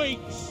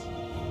awaits!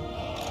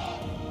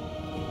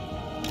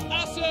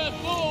 Asser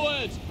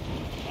forward!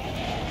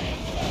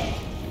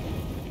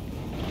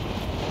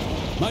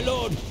 My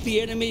lord,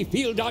 the enemy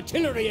field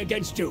artillery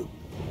against you.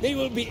 They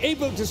will be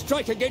able to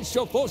strike against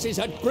your forces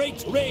at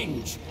great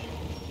range.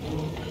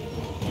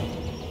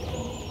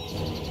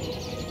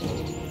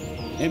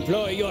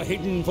 Employ your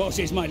hidden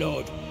forces, my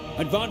lord.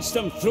 Advance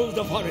them through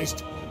the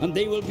forest, and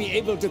they will be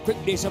able to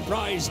quickly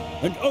surprise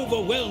and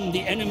overwhelm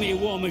the enemy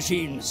war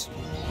machines.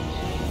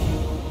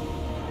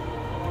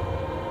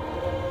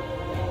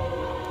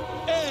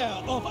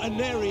 Heir of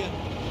Anarion!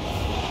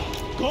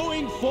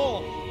 Going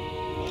forth!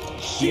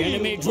 The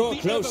enemy draw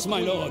close,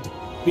 my lord.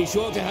 Be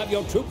sure to have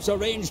your troops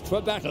arranged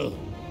for battle.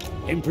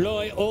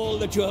 Employ all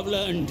that you have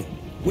learned.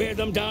 Wear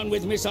them down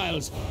with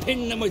missiles,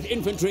 pin them with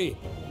infantry,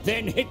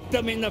 then hit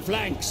them in the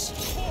flanks.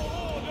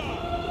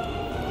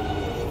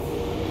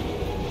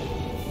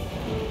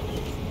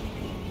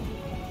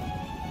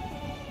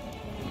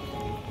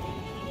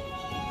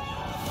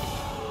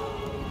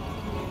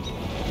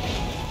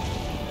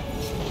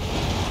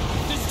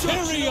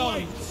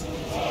 Tyrion!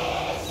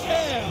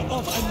 Heir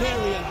of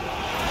Anarion!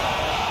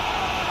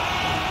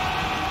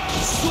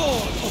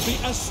 Sword of the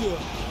Assur!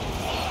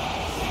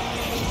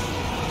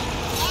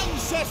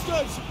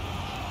 Ancestors!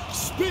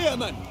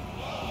 Spearmen!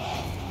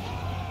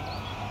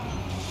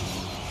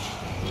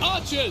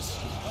 Archers!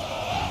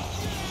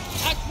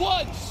 At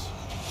once!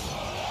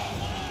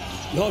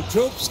 Your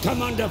troops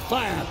come under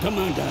fire,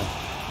 Commander.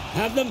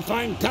 Have them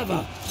find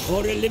cover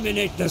or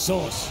eliminate the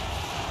source.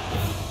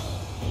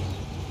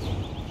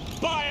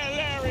 By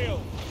Alariel!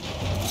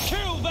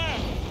 Kill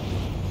them!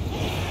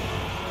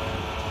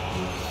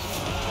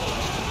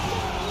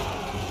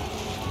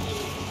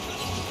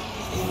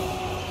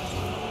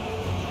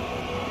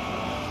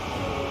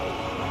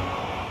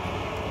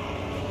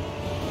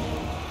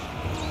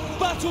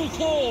 Battle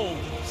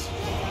calls!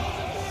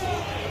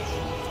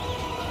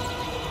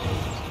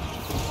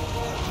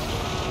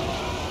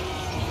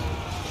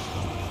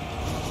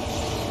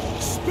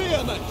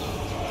 Spearmen!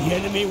 The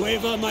enemy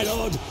waver, my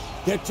lord.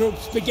 Their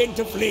troops begin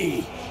to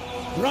flee.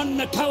 Run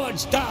the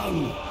cowards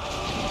down!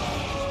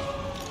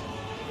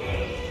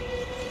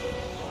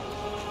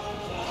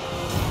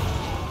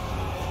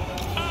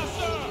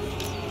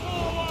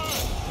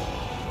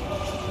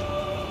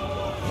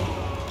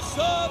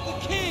 Serve the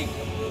king!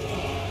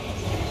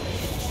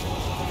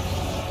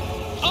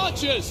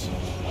 Archers!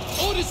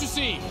 Orders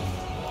received!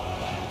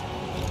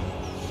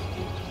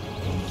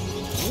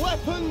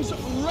 Weapons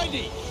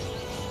ready!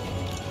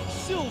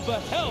 Silver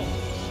helm!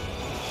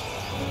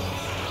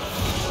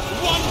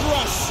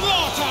 Wondrous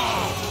slaughter!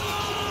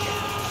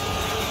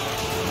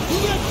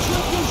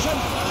 Retribution!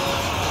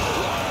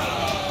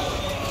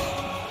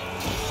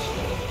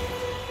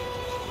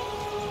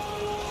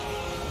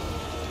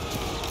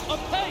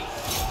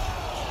 Apace!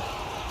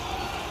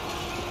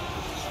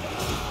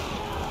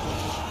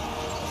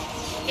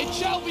 It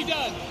shall be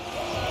done!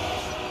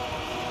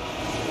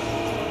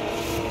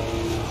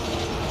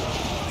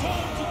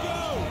 Time to go!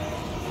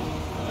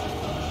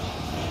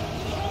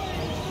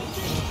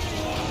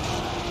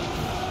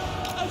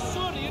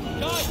 Assyrian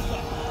guides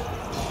us!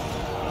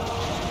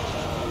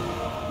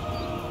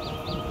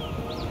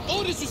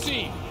 Orders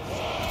received!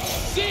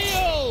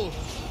 Seal!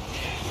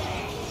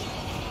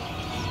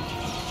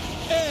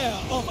 Heir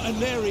of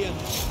Anarion!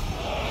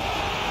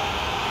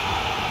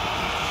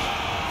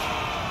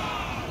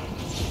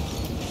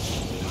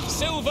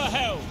 Silver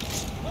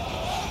Helms!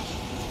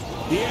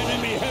 The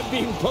enemy have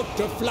been put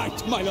to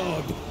flight, my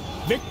lord.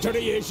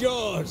 Victory is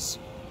yours.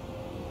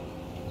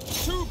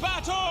 To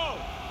battle!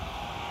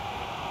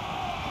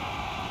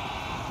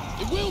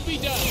 It will be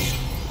done!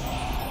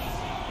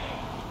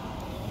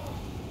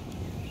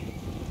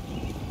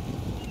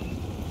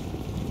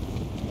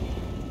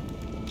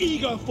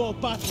 Eager for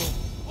battle!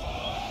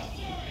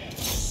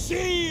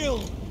 Seal!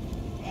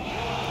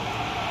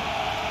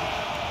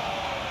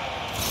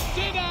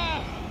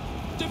 Dinner!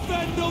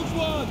 Defend Oath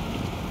One!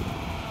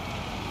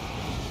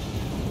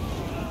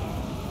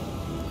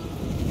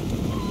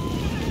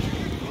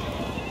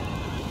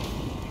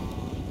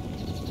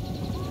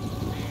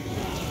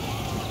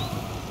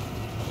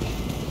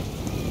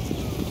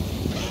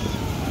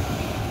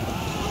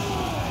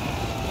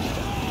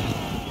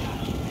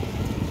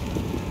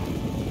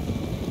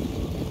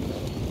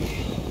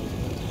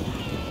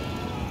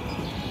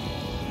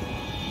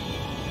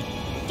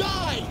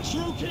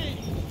 True King!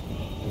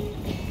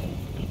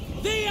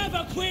 The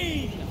Ever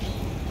Queen!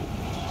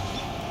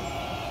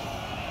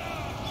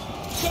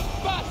 To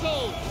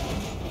battle!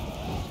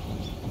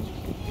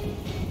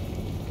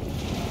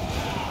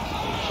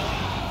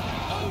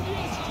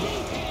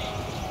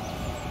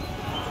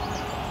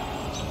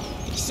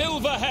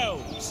 Silver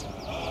Helms!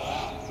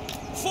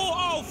 For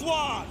Oath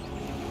One!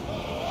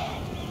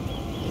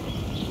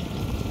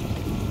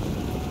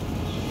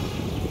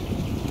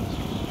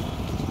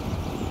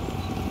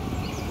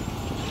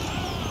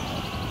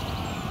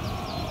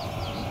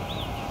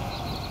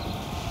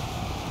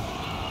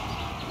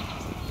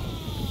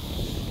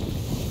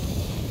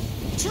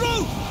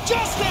 Truth!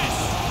 Justice!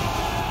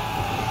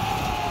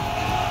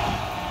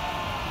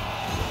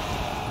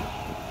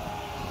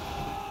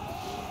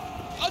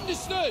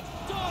 Understood!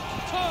 Dark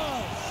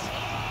Towers!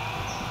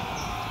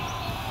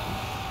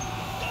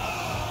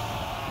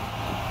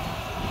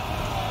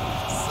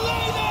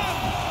 Slay them!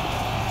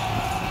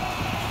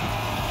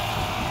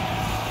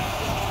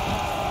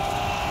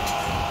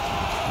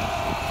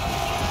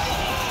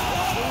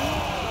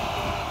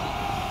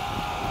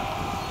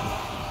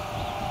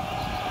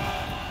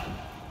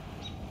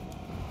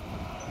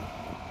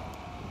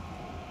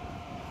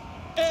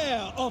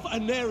 Heir of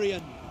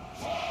Anarion!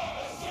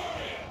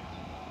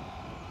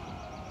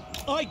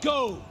 I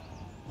go!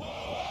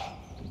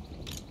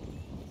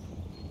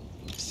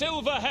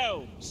 Silver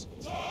Helms!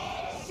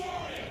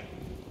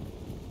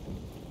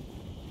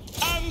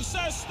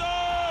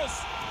 Ancestors!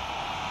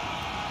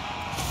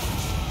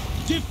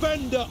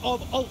 Defender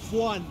of Ulf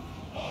One!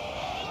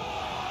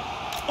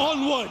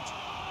 Onward!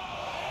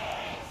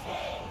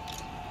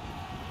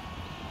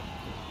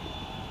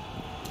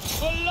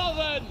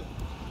 Beloved!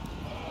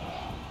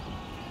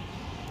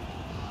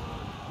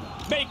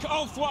 Make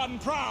Ulf One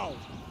proud!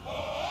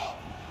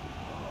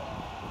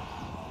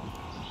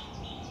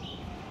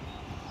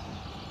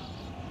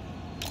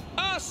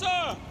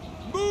 Asa!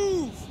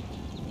 Move!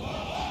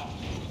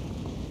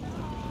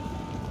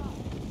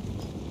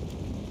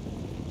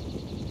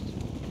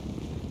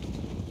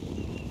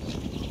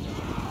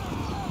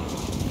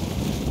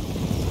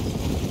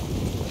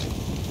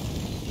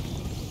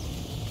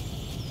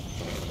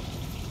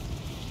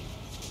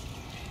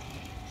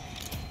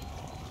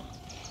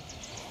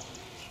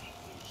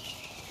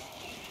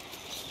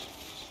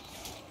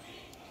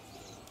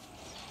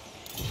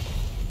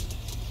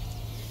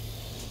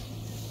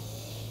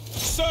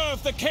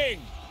 Serve the king!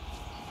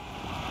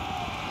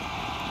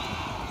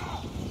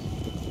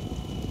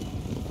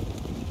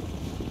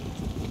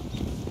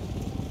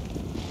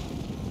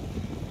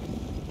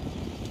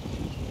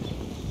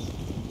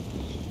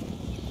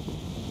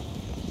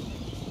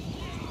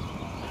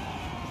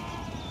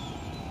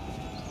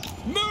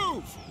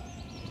 Move!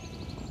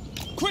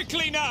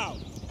 Quickly now!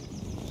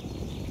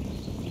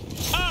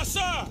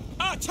 Asa!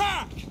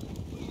 Attack!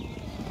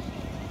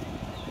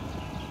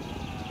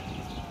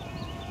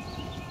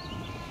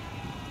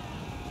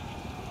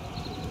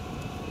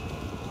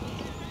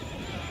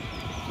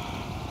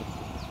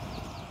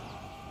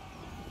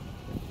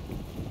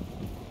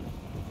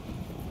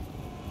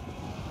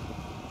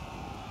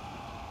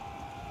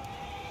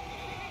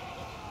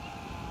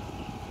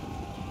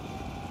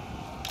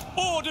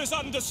 Orders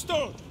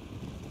understood!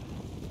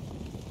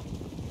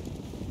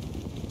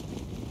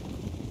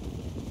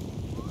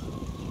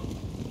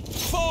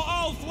 For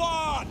Oath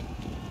One!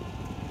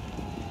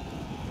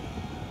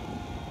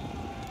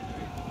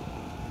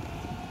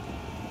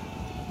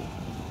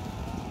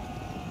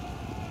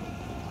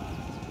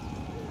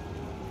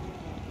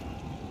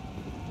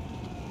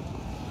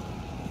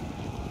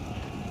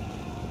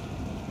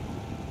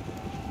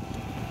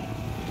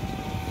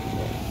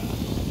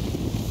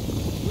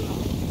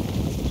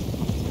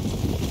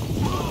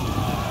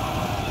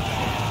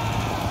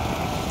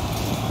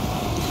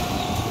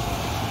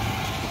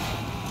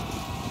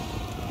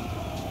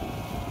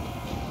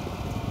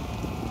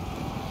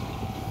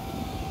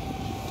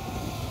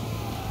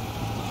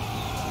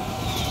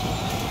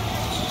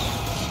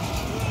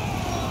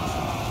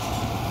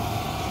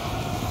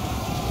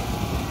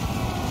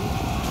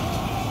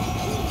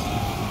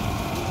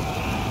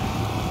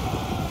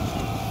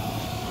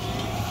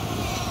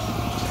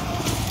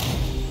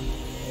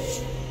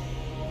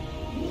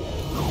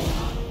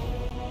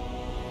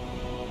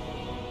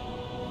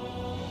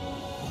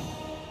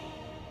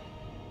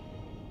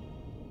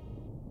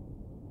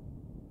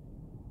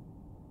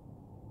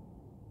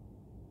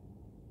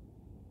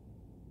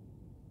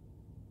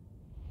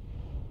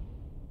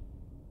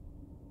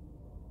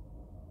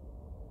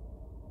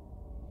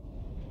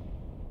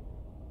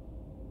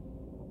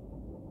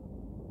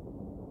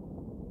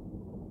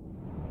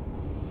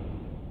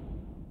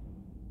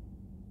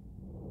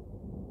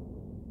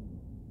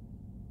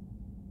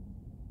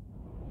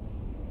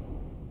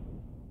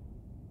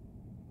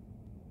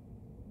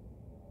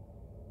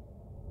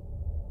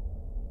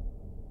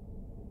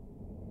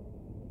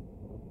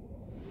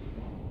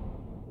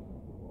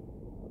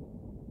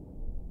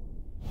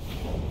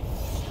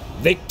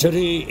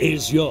 Victory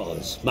is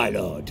yours, my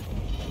lord.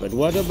 But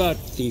what about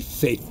the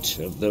fate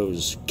of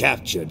those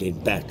captured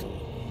in battle?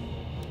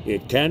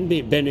 It can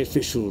be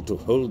beneficial to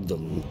hold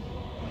them,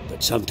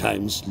 but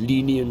sometimes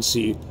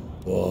leniency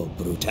or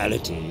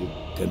brutality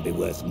can be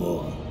worth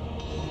more.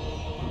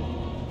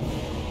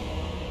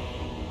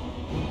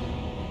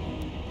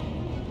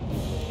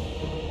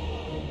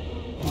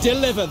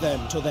 Deliver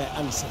them to their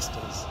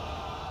ancestors.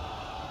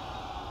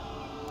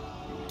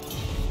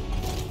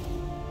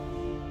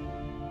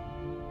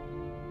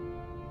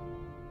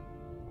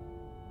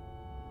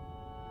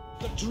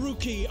 The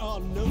Druki are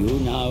no... You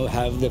now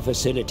have the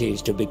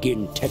facilities to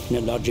begin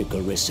technological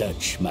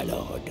research, my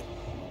lord.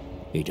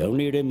 It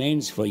only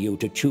remains for you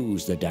to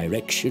choose the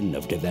direction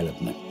of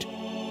development.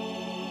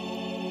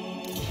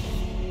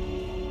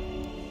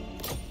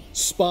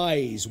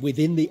 Spies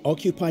within the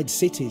occupied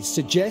cities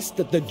suggest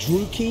that the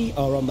Druki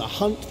are on the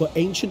hunt for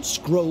ancient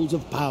scrolls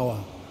of power.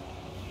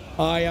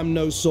 I am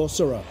no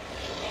sorcerer,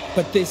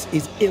 but this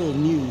is ill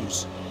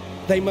news.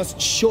 They must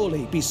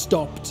surely be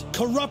stopped.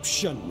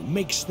 Corruption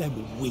makes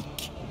them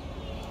weak.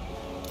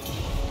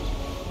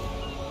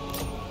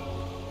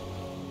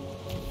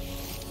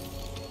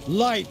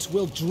 Light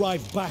will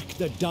drive back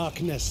the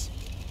darkness.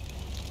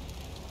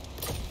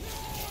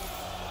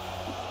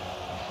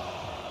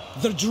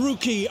 The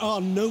Druki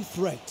are no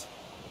threat.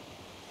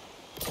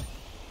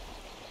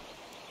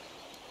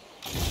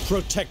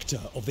 Protector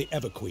of the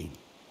Everqueen.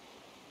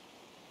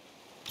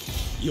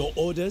 Your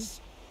orders?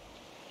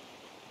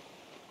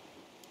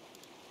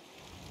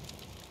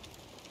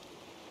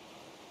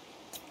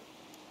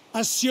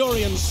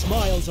 Assyrian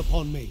smiles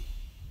upon me.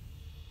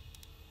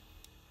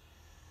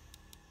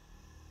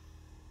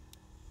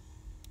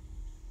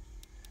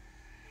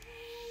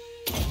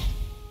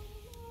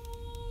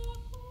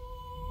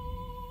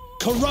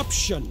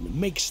 Corruption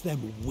makes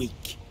them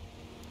weak.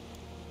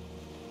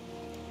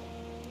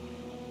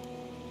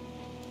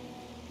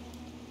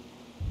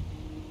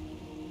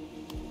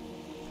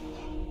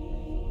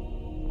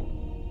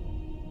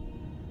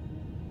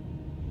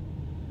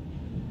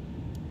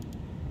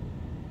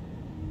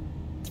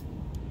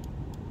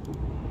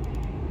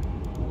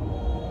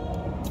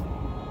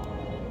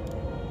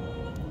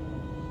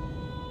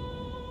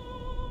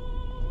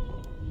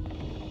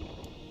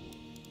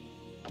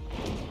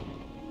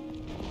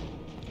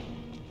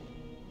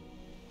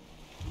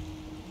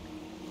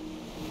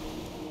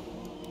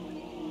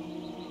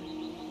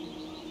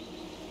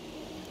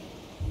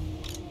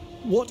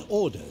 What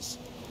orders?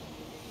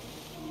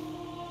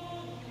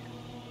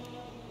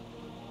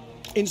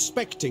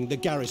 Inspecting the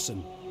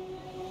garrison.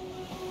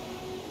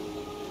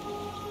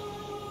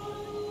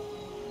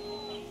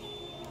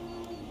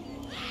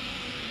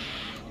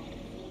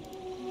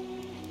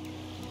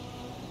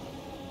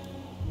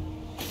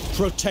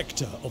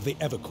 Protector of the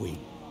Everqueen.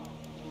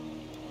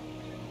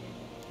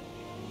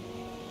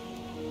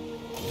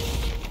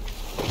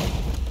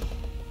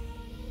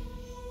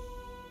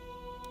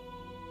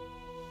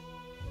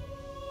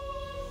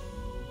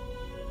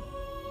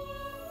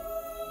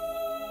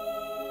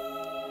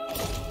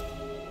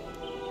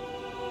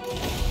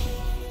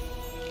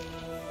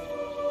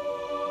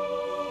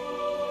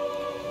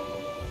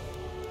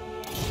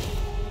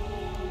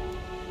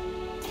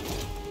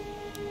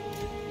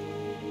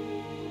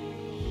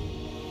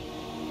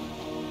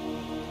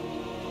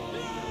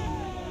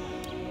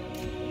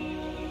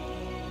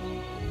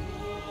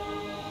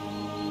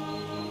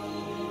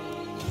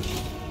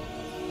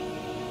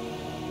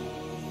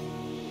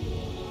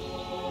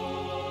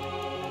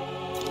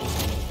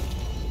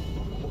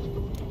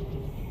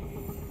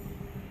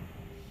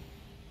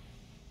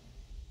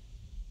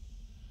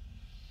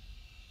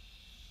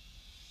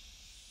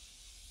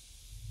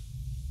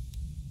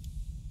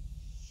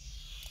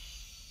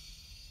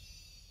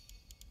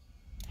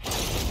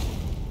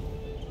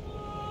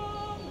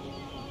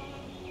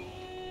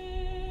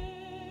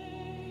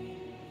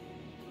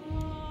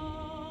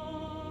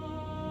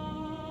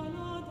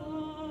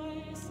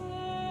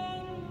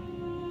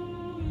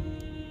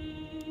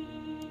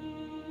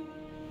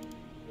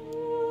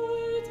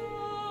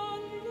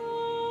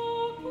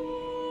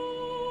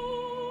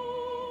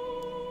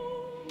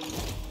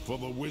 For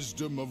the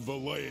wisdom of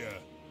Valea.